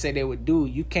what they say they would do,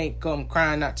 you can't come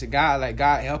crying out to God like,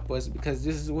 God help us, because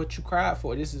this is what you cried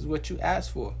for. This is what you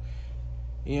asked for.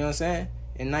 You know what I'm saying?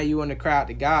 And now you want to cry out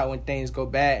to God when things go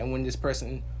bad, and when this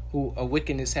person who of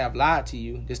wickedness have lied to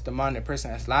you. This demonic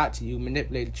person has lied to you,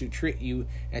 manipulated you, tricked you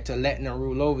into letting them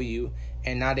rule over you.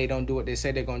 And now they don't do what they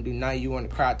say they're going to do. Now you want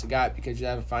to cry out to God because you're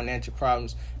having financial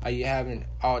problems. Are you having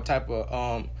all type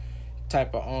of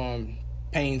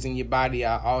pains in your body,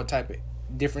 all type of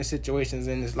different situations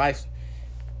in this life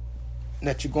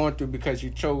that you're going through because you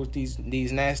chose these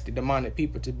nasty demonic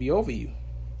people to be over you.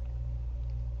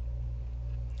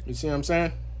 You see what I'm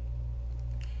saying?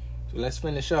 So let's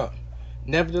finish up.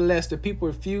 Nevertheless, the people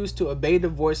refused to obey the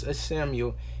voice of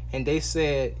Samuel, and they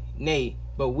said, "Nay,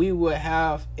 but we will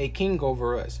have a king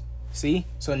over us." See?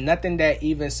 So nothing that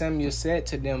even Samuel said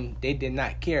to them, they did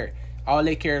not care. All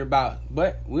they cared about,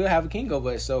 but we'll have a king over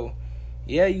us. So,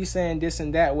 yeah, you saying this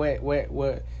and that,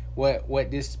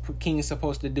 what this king is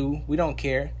supposed to do. We don't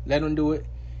care. Let him do it.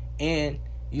 And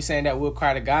you saying that we'll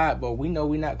cry to God, but we know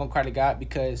we're not going to cry to God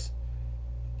because,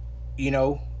 we're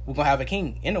going to have a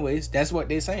king. Anyways, that's what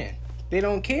they're saying. They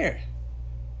don't care.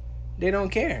 They don't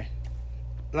care.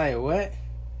 Like, what?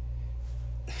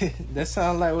 That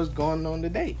sounds like what's going on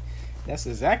today. That's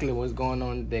exactly what's going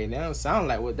on today. That don't sound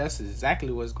like that's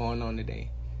exactly what's going on today.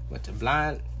 But the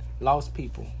blind, lost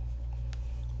people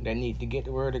that need to get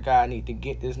the word of God, need to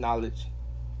get this knowledge.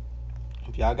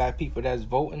 If y'all got people that's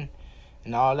voting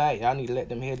and all that, y'all need to let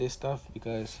them hear this stuff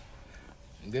because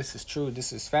this is true.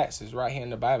 This is facts. It's right here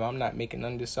in the Bible. I'm not making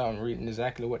none of this up. I'm reading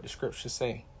exactly what the scriptures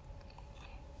say.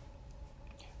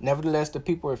 Nevertheless, the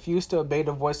people refused to obey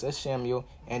the voice of Samuel,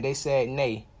 and they said,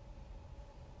 "Nay,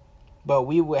 but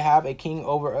we will have a king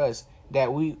over us,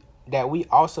 that we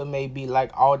also may be like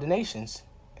all the nations."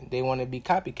 They want to be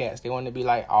copycats. They want to be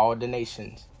like all the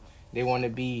nations. They want to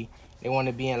be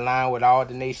in line with all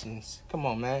the nations. Come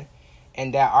on, man.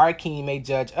 And that our king may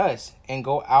judge us and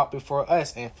go out before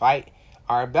us and fight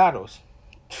our battles.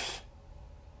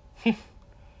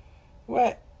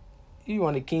 What? You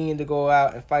want a king to go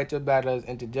out and fight your battles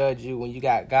and to judge you when you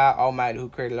got God Almighty who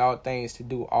created all things to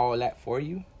do all that for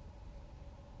you?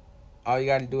 All you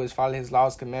got to do is follow his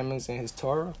laws, commandments, and his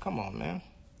Torah? Come on, man.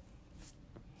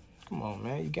 Come on,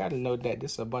 man. You got to know that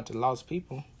this is a bunch of lost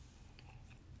people.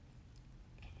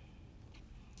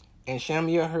 And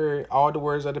Samuel heard all the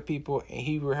words of the people, and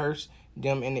he rehearsed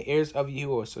them in the ears of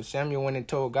Yahuwah. So Samuel went and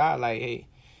told God, like, hey,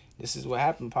 this is what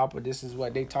happened, Papa. This is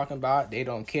what they talking about. They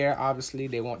don't care, obviously.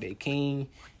 They want their king,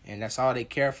 and that's all they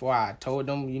care for. I told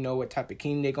them, what type of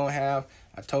king they going to have.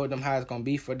 I told them how it's going to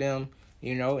be for them,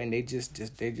 and they just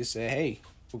said, hey,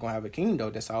 we're going to have a king,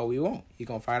 though. That's all we want. He's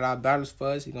going to fight our battles for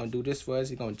us. He's going to do this for us.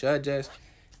 He's going to judge us.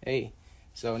 Hey,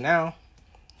 so now,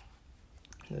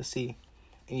 let's see.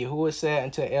 And Yahuwah said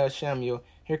unto El Samuel,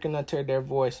 hearken unto their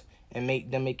voice, and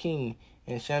make them a king.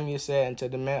 And Samuel said unto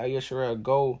the man of Yisrael,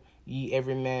 go ye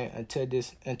every man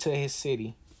unto his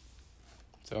city.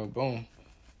 So boom.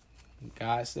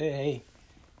 God said, hey,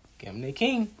 give them the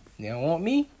king. They don't want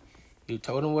me. You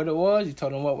told them what it was. You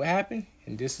told them what would happen.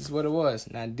 And this is what it was.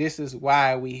 Now this is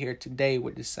why we here today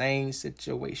with the same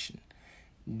situation.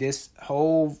 This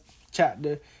whole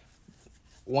chapter,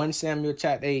 1 Samuel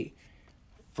chapter 8,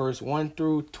 verse 1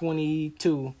 through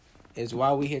 22 is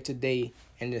why we here today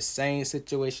in the same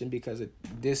situation because of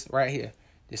this right here.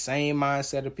 The same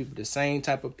mindset of people, the same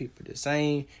type of people, the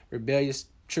same rebellious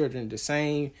children, the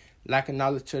same lack of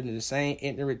knowledge children, the same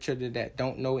ignorant children that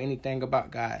don't know anything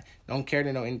about God, don't care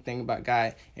to know anything about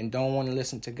God, and don't want to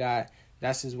listen to God.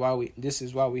 This is why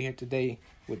we're here today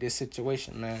with this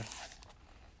situation, man.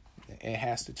 It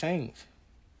has to change.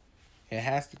 It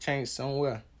has to change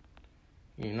somewhere,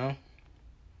 And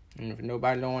if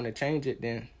nobody don't want to change it,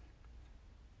 then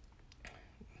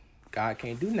God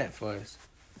can't do that for us.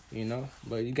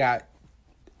 But you got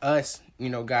us,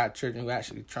 God children who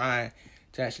actually trying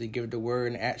to actually give the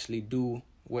word and actually do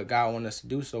what God wants us to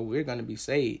do. So we're going to be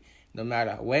saved no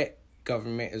matter what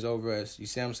government is over us. You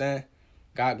see what I'm saying?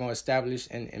 God going to establish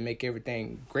and make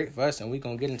everything great for us, and we're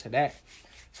going to get into that.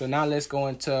 So now let's go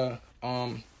into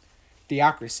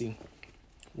theocracy,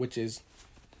 which is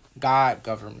God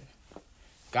government.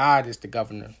 God is the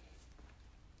governor.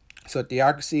 So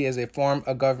theocracy is a form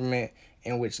of government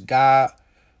in which God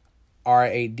or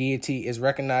a deity is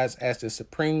recognized as the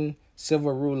supreme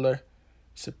civil ruler,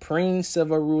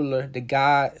 the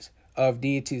God of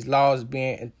deities' laws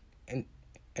being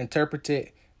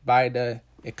interpreted by the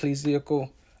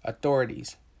ecclesiastical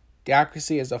authorities.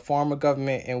 Theocracy is a form of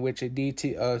government in which a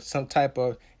deity of some type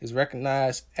of is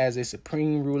recognized as a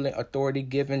supreme ruling authority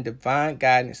giving divine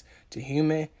guidance to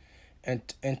human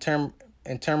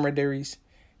intermediaries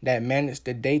that manage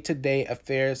the day-to-day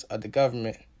affairs of the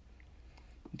government.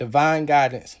 Divine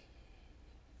guidance,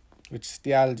 which is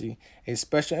theology, a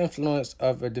special influence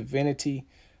of a divinity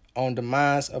on the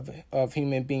minds of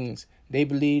human beings. They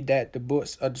believe that the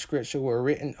books of the scripture were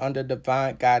written under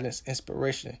divine guidance,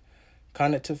 inspiration.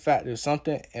 Cognitive factors,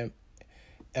 something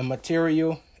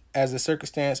immaterial as the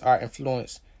circumstance or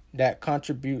influence that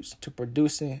contributes to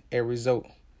producing a result.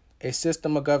 A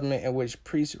system of government in which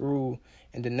priests rule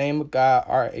in the name of God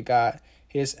or a God.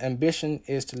 His ambition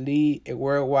is to lead a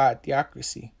worldwide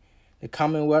theocracy. The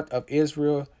Commonwealth of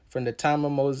Israel from the time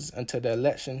of Moses until the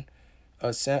election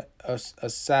of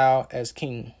Saul as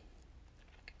king.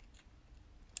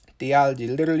 Theology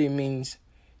literally means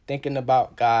thinking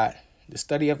about God, the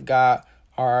study of God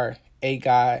or a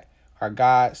God or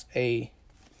gods,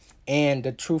 and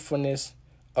the truthfulness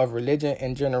of religion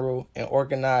in general, an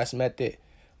organized method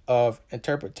of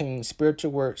interpreting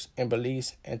spiritual works and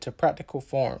beliefs into practical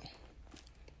form.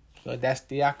 So that's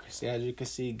theocracy. As you can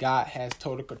see, God has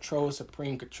total control,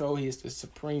 supreme control. He is the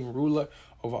supreme ruler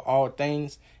over all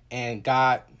things, and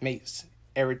God makes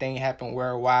everything happen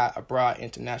worldwide, abroad,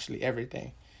 internationally,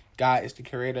 everything. God is the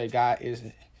creator. God is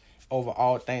over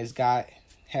all things. God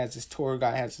has his Torah.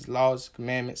 God has his laws,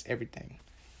 commandments, everything.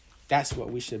 That's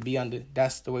what we should be under.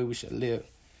 That's the way we should live.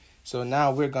 So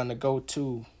now we're going to go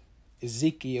to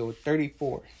Ezekiel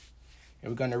 34.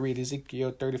 And we're going to read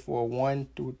Ezekiel 34, 1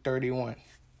 through 31.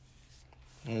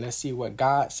 And let's see what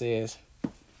God says,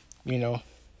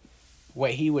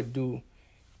 what he would do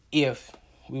if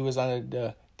we was under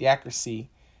the theocracy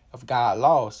of God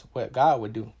laws, what God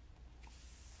would do.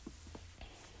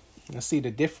 Let's see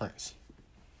the difference.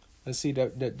 Let's see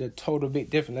the total big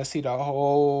difference. Let's see the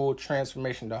whole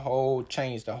transformation, the whole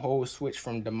change, the whole switch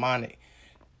from demonic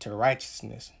to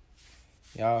righteousness.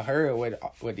 Y'all heard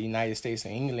what the United States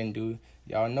and England do.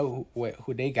 Y'all know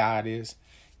who their God is.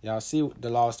 Y'all see the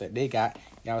laws that they got.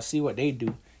 Y'all see what they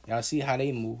do. Y'all see how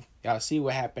they move. Y'all see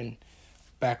what happened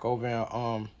back over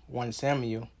in 1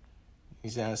 Samuel. You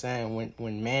see what I'm saying?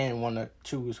 When man want to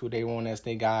choose who they want as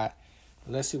their God.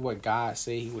 Let's see what God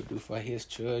say he would do for his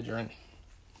children.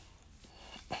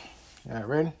 All right,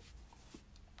 ready?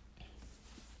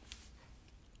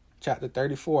 Chapter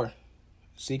 34.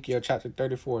 Ezekiel chapter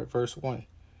 34, verse 1.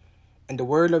 And the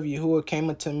word of Yahuwah came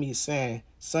unto me, saying,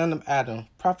 Son of Adam,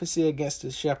 prophesy against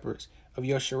the shepherds of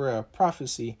Yosharel,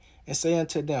 prophecy, and say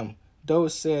unto them,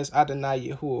 Thus says Adonai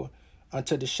Yahuwah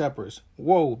unto the shepherds,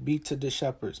 Woe be to the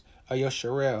shepherds of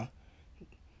Yosharel,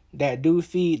 that do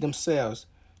feed themselves.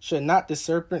 Should not the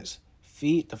serpents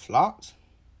feed the flocks?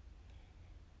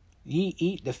 Ye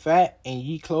eat the fat, and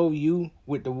ye clothe you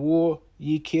with the wool.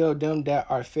 Ye kill them that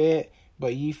are fed,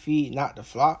 but ye feed not the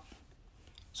flock.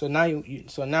 So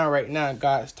now, right now,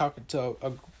 God's talking to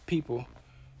a people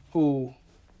who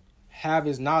have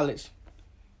his knowledge,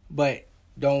 but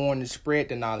don't want to spread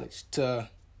the knowledge to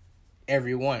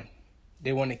everyone.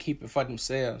 They want to keep it for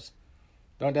themselves.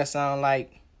 Don't that sound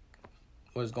like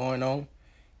what's going on?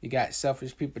 You got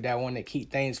selfish people that want to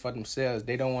keep things for themselves.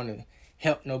 They don't want to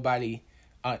help nobody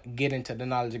get into the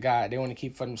knowledge of God. They want to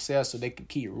keep for themselves so they can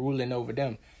keep ruling over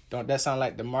them. Don't that sound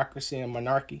like democracy and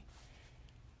monarchy?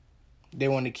 They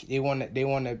want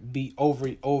to be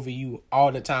over you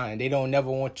all the time. They don't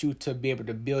never want you to be able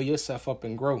to build yourself up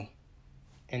and grow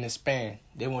and expand.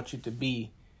 They want you to be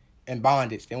in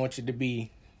bondage. They want you to be,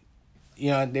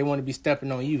 they want to be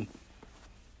stepping on you.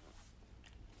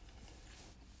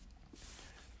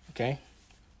 Okay.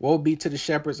 Woe be to the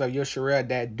shepherds of Yosharel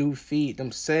that do feed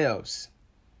themselves.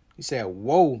 He said,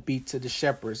 woe be to the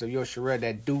shepherds of Yosharel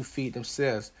that do feed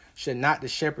themselves. Should not the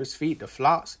shepherds feed the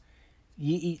flocks?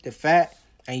 Ye eat the fat,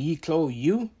 and ye clothe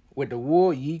you with the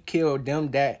wool. Ye kill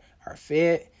them that are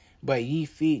fed, but ye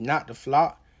feed not the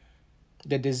flock.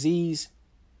 The disease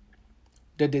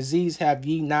have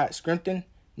ye not strengthened,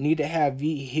 neither have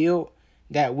ye healed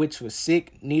that which was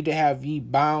sick, neither have ye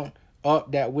bound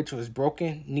up that which was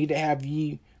broken, neither have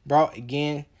ye brought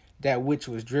again that which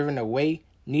was driven away,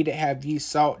 neither have ye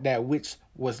sought that which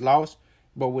was lost,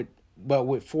 but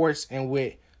with force and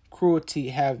with cruelty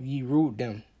have ye ruled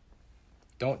them.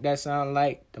 Don't that sound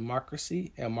like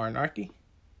democracy and monarchy?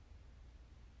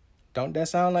 Don't that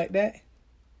sound like that?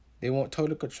 They want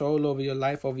total control over your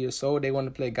life, over your soul. They want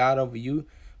to play God over you,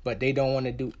 but they don't want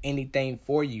to do anything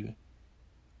for you.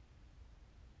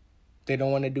 They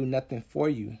don't want to do nothing for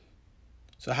you.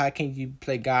 So how can you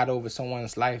play God over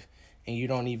someone's life and you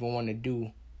don't even want to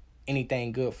do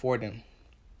anything good for them?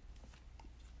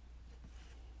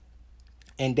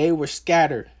 And they were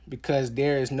scattered because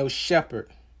there is no shepherd.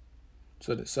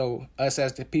 So us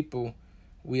as the people,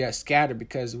 we are scattered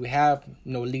because we have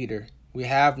no leader. We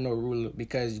have no ruler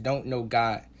because you don't know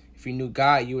God. If you knew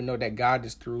God, you would know that God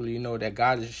is the ruler. You know that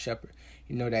God is a shepherd.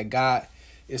 You know that God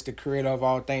is the creator of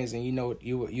all things. And you know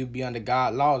you'd be under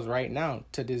God's laws right now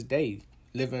to this day.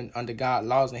 Living under God's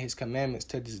laws and his commandments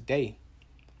to this day.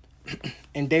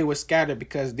 And they were scattered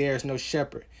because there is no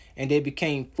shepherd. And they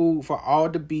became food for all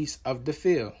the beasts of the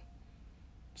field.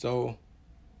 So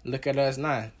look at us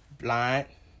now. Blind,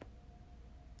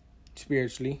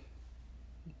 spiritually.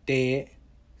 Dead,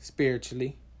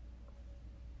 spiritually.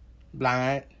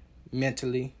 Blind,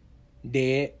 mentally.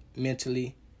 Dead,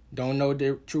 mentally. Don't know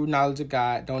the true knowledge of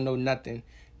God. Don't know nothing.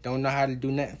 Don't know how to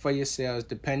do nothing for yourselves.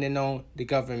 Depending on the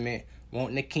government.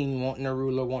 Wanting the king, wanting the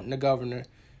ruler, wanting the governor,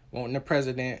 wanting the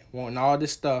president, wanting all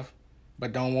this stuff.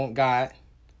 But don't want God.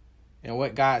 And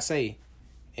what God say?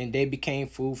 And they became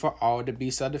food for all the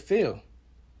beasts of the field.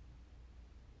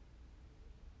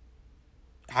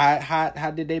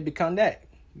 How did they become that?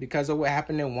 Because of what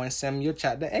happened in 1 Samuel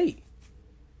chapter 8.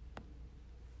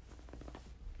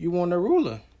 You want a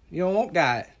ruler. You don't want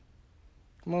God.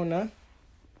 Come on now.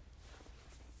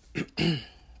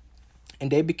 And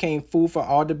they became food for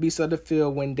all the beasts of the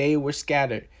field when they were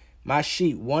scattered. My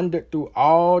sheep wandered through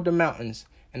all the mountains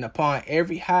and upon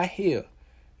every high hill.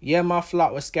 Yea, my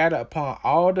flock was scattered upon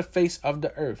all the face of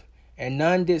the earth, and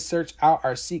none did search out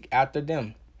or seek after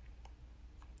them.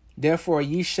 Therefore,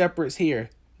 ye shepherds,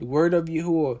 hear the word of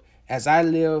Yahuwah, as I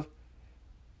live,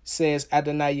 says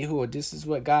Adonai Yahuwah. This is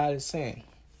what God is saying.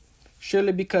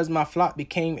 Surely because my flock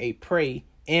became a prey,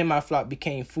 and my flock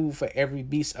became food for every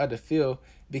beast of the field,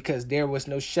 because there was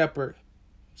no shepherd,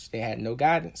 they had no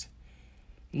guidance.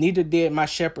 Neither did my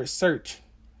shepherds search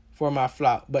for my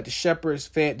flock, but the shepherds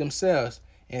fed themselves,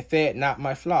 and fed not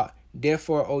my flock.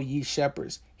 Therefore, O ye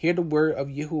shepherds, hear the word of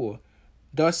Yahuwah.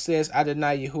 Thus says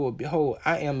Adonai Yahuwah, behold,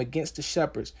 I am against the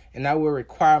shepherds, and I will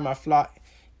require my flock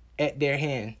at their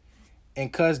hand,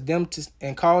 and cause them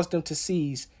to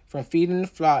cease from feeding the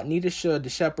flock. Neither should the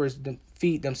shepherds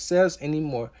feed themselves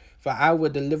anymore, for I will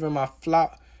deliver my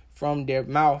flock from their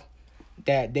mouth,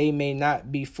 that they may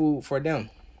not be food for them.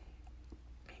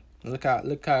 Look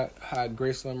how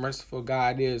graceful and merciful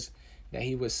God is, that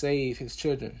he would save his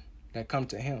children that come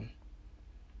to him.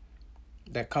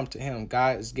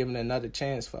 God is giving another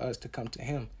chance for us to come to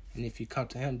him. And if you come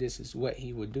to him, this is what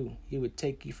he would do. He would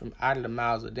take you from out of the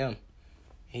mouths of them,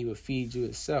 and he would feed you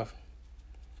himself.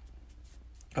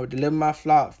 I will deliver my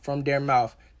flock from their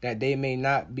mouth, that they may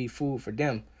not be food for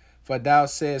them. For thou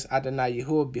sayest, Adonai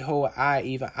Yahuwah, behold,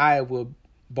 even I will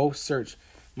both search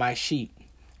my sheep,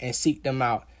 and seek them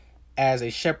out, as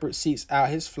a shepherd seeks out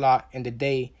his flock in the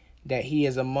day that he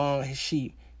is among his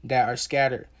sheep that are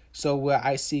scattered. So will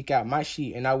I seek out my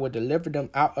sheep, and I will deliver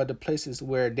them out of the places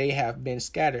where they have been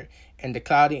scattered in the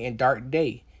cloudy and dark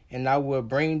day. And I will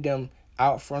bring them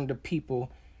out from the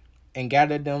people, and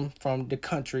gather them from the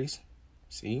countries.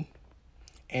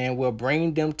 And will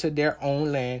bring them to their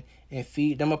own land, and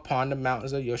feed them upon the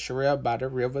mountains of Yosharel by the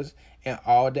rivers, and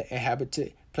all the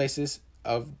inhabited places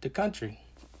of the country.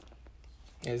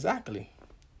 Exactly.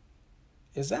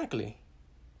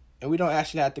 And we don't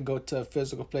actually have to go to a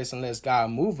physical place unless God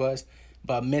move us,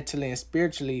 but mentally and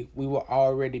spiritually, we will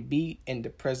already be in the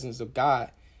presence of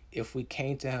God if we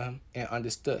came to him and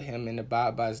understood him and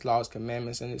abide by his laws,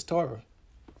 commandments, and his Torah.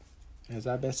 As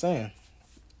I've been saying.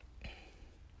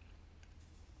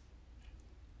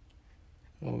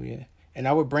 Oh, yeah. And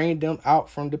I will bring them out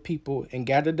from the people, and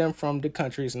gather them from the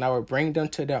countries, and I will bring them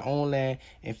to their own land,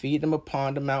 and feed them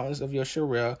upon the mountains of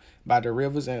Yosharel, by the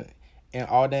rivers, and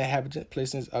all the inhabited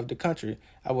places of the country.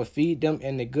 I will feed them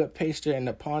in the good pasture, and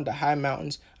upon the high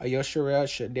mountains of Yosharel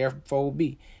should their fold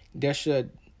be. There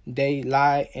should they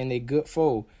lie in a good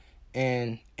fold,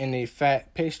 and in a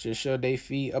fat pasture should they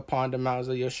feed upon the mountains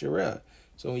of Yosharel.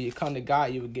 So when you come to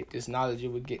God, you will get this knowledge.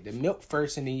 You will get the milk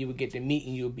first, and then you will get the meat,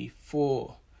 and you will be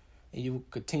full. And you will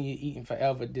continue eating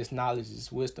forever this knowledge,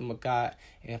 this wisdom of God,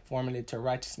 and forming it to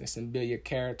righteousness, and build the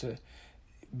character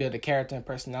and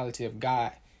personality of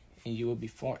God, and you will be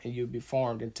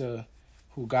formed into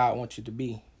who God wants you to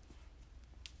be.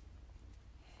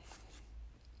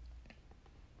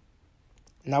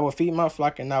 And I will feed my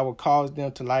flock, and I will cause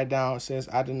them to lie down, says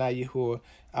Adonai Yahuwah.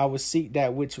 I will seek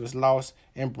that which was lost,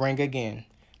 and bring again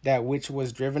that which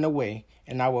was driven away,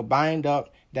 and I will bind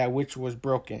up that which was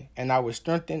broken, and I will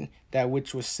strengthen that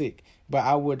which was sick. But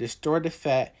I will destroy the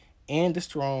fat and the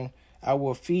strong. I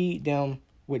will feed them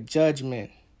with judgment.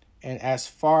 And as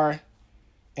for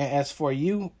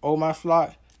you, O my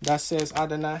flock, thus says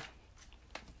Adonai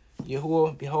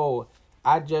Yahuwah, behold,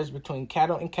 I judge between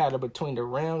cattle and cattle, between the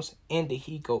rams and the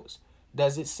he-goats.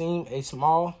 Does it seem a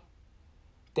small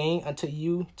thing unto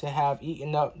you to have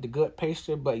eaten up the good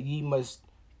pasture, but ye must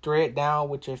tread down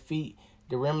with your feet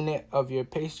the remnant of your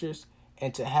pastures,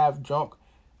 and to have drunk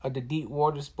of the deep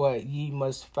waters, but ye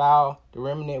must foul the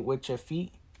remnant with your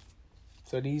feet?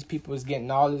 So these people was getting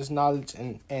all this knowledge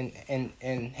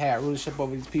and had rulership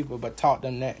over these people, but taught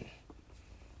them nothing.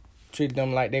 Treated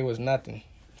them like they was nothing.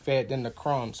 Fed them the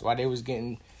crumbs while they was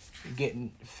getting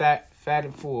fat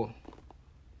and full.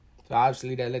 So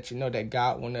obviously that lets you know that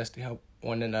God wants us to help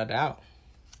one another out.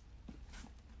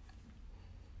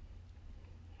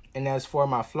 And as for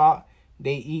my flock,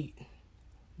 they eat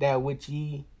that which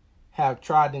ye have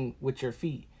trodden with your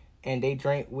feet, and they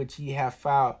drink which ye have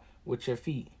fouled with your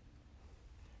feet.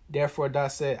 Therefore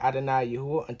thus said Adonai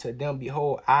Yahuwah unto them,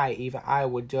 behold, I, even I,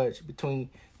 will judge between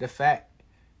the fat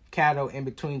cattle and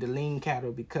between the lean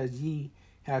cattle, because ye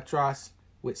have trod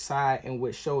with side and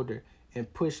with shoulder,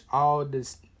 and pushed all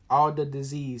the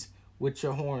disease with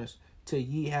your horns, till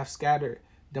ye have scattered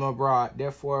them abroad.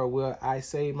 Therefore will I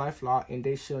save my flock, and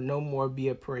they shall no more be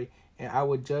a prey. And I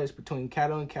will judge between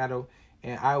cattle and cattle,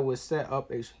 and I will set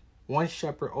up one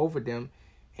shepherd over them,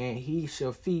 and he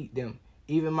shall feed them.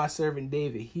 Even my servant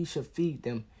David, he shall feed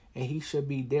them, and he shall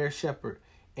be their shepherd.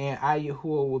 And I,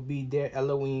 Yahuwah, will be their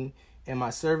Elohim, and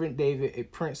my servant David, a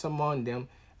prince among them.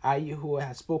 I, Yahuwah,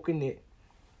 have spoken it.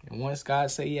 And once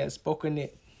God say he has spoken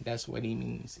it, that's what he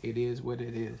means. It is what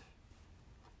it is.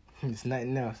 It's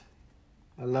nothing else.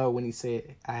 I love when he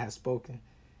said, I have spoken.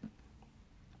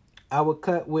 I will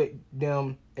cut with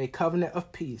them a covenant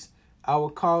of peace. I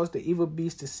will cause the evil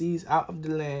beasts to cease out of the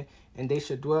land, and they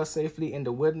shall dwell safely in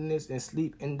the wilderness and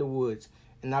sleep in the woods.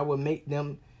 And I will make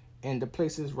them and the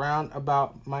places round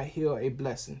about my hill a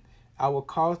blessing. I will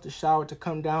cause the shower to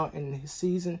come down in his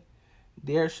season.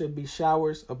 There shall be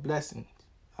showers of blessings.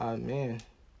 Amen.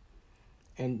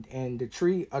 And the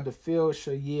tree of the field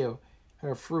shall yield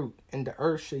her fruit, and the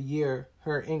earth shall yield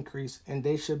her increase, and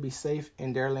they shall be safe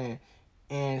in their land,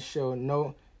 and shall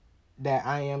know that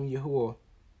I am Yahuwah.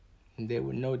 And they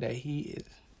will know that he is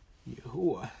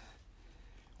Yahuwah.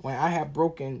 When I have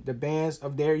broken the bands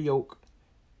of their yoke,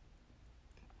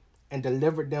 and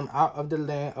delivered them out of the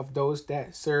land of those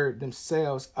that serve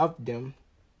themselves of them,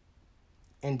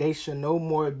 and they shall no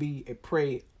more be a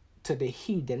prey to the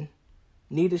heathen,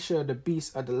 neither shall the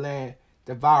beasts of the land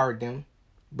devour them,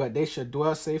 but they shall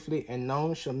dwell safely, and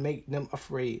none shall make them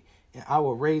afraid. And I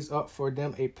will raise up for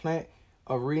them a plant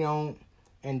of renown,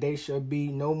 and they shall be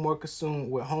no more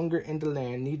consumed with hunger in the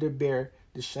land, neither bear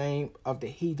the shame of the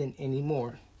heathen any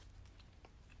more.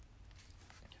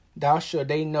 Thou shalt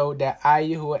they know that I,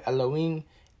 Yahuwah Elohim,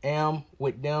 am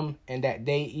with them, and that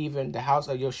they, even the house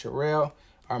of Yosharel,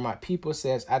 are my people,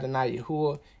 says Adonai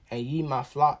Yahuwah, and ye my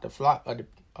flock, the flock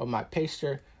of my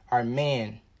pasture, are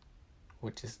man,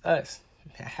 which is us.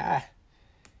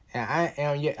 And I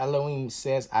am your Elohim,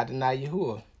 says Adonai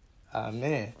Yahuwah.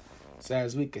 Amen. So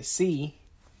as we could see,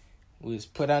 we was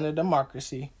put under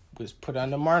democracy, we was put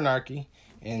under monarchy,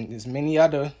 and there's many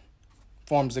other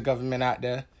forms of government out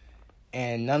there.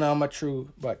 And none of them are true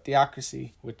but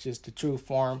theocracy, which is the true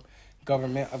form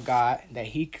government of God that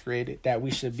he created, that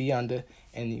we should be under.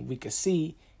 And we could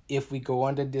see if we go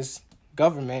under this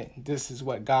government, this is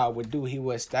what God would do. He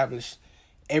will establish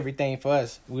everything for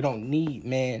us. We don't need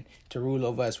man to rule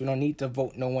over us. We don't need to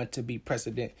vote no one to be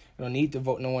president. We don't need to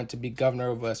vote no one to be governor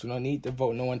of us. We don't need to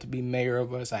vote no one to be mayor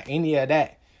of us or any of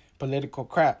that political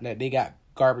crap that they got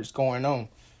garbage going on.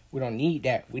 We don't need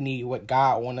that. We need what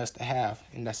God wants us to have,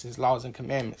 and that's his laws and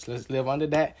commandments. Let's live under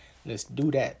that. Let's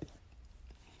do that.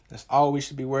 That's all we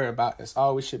should be worried about. That's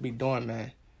all we should be doing,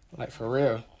 man. Like, for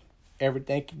real.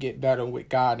 Everything can get better with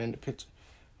God in the picture.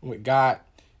 With God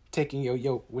taking your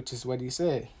yoke, which is what he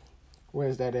said.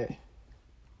 Where's that at?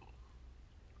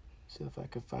 See if I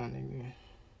can find it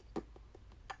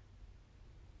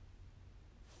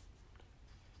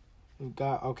again.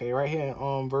 God, okay, right here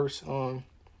on verse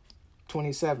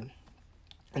 27.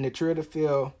 And the tree of the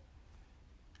field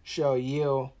shall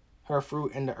yield her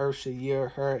fruit, and the earth shall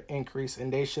yield her increase,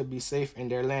 and they shall be safe in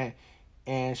their land,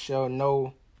 and shall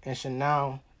now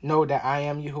know that I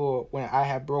am Yahuwah, when I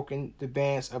have broken the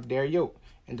bands of their yoke,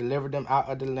 and delivered them out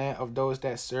of the land of those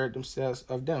that serve themselves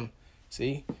of them.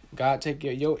 See, God take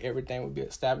your yoke, everything will be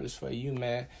established for you,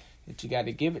 man. That you got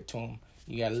to give it to him.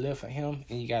 You got to live for him,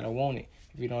 and you got to want it.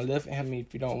 If you don't live for him,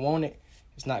 if you don't want it,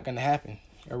 it's not going to happen.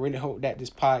 I really hope that this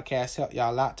podcast helped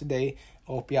y'all out today.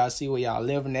 I hope y'all see where y'all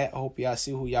living at. I hope y'all see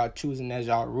who y'all choosing as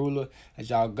y'all ruler, as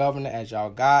y'all governor, as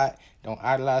y'all God. Don't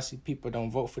idolize these people.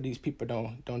 Don't vote for these people.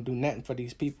 Don't do nothing for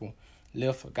these people.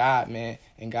 Live for God, man.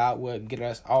 And God will get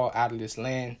us all out of this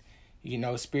land, you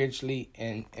know, spiritually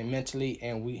and mentally.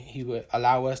 And he would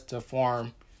allow us to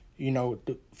form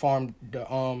the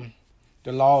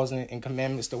laws and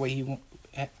commandments the way he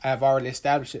have already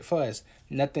established it for us.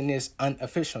 Nothing is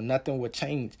unofficial. Nothing will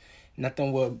change.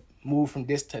 Nothing will move from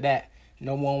this to that.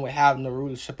 No one will have no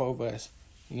rulership over us.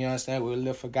 You know what I'm saying? We'll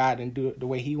live for God and do it the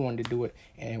way He wanted to do it.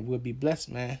 And we'll be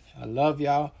blessed, man. I love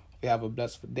y'all. We have a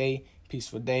blessed day,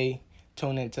 peaceful day.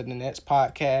 Tune into the next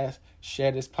podcast.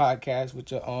 Share this podcast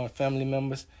with your family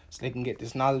members so they can get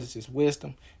this knowledge, this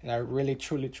wisdom. And I really,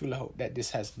 truly, truly hope that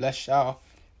this has blessed y'all.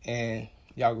 And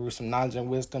y'all grew some knowledge and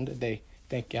wisdom today.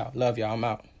 Thank y'all. Love y'all. I'm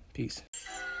out. Peace.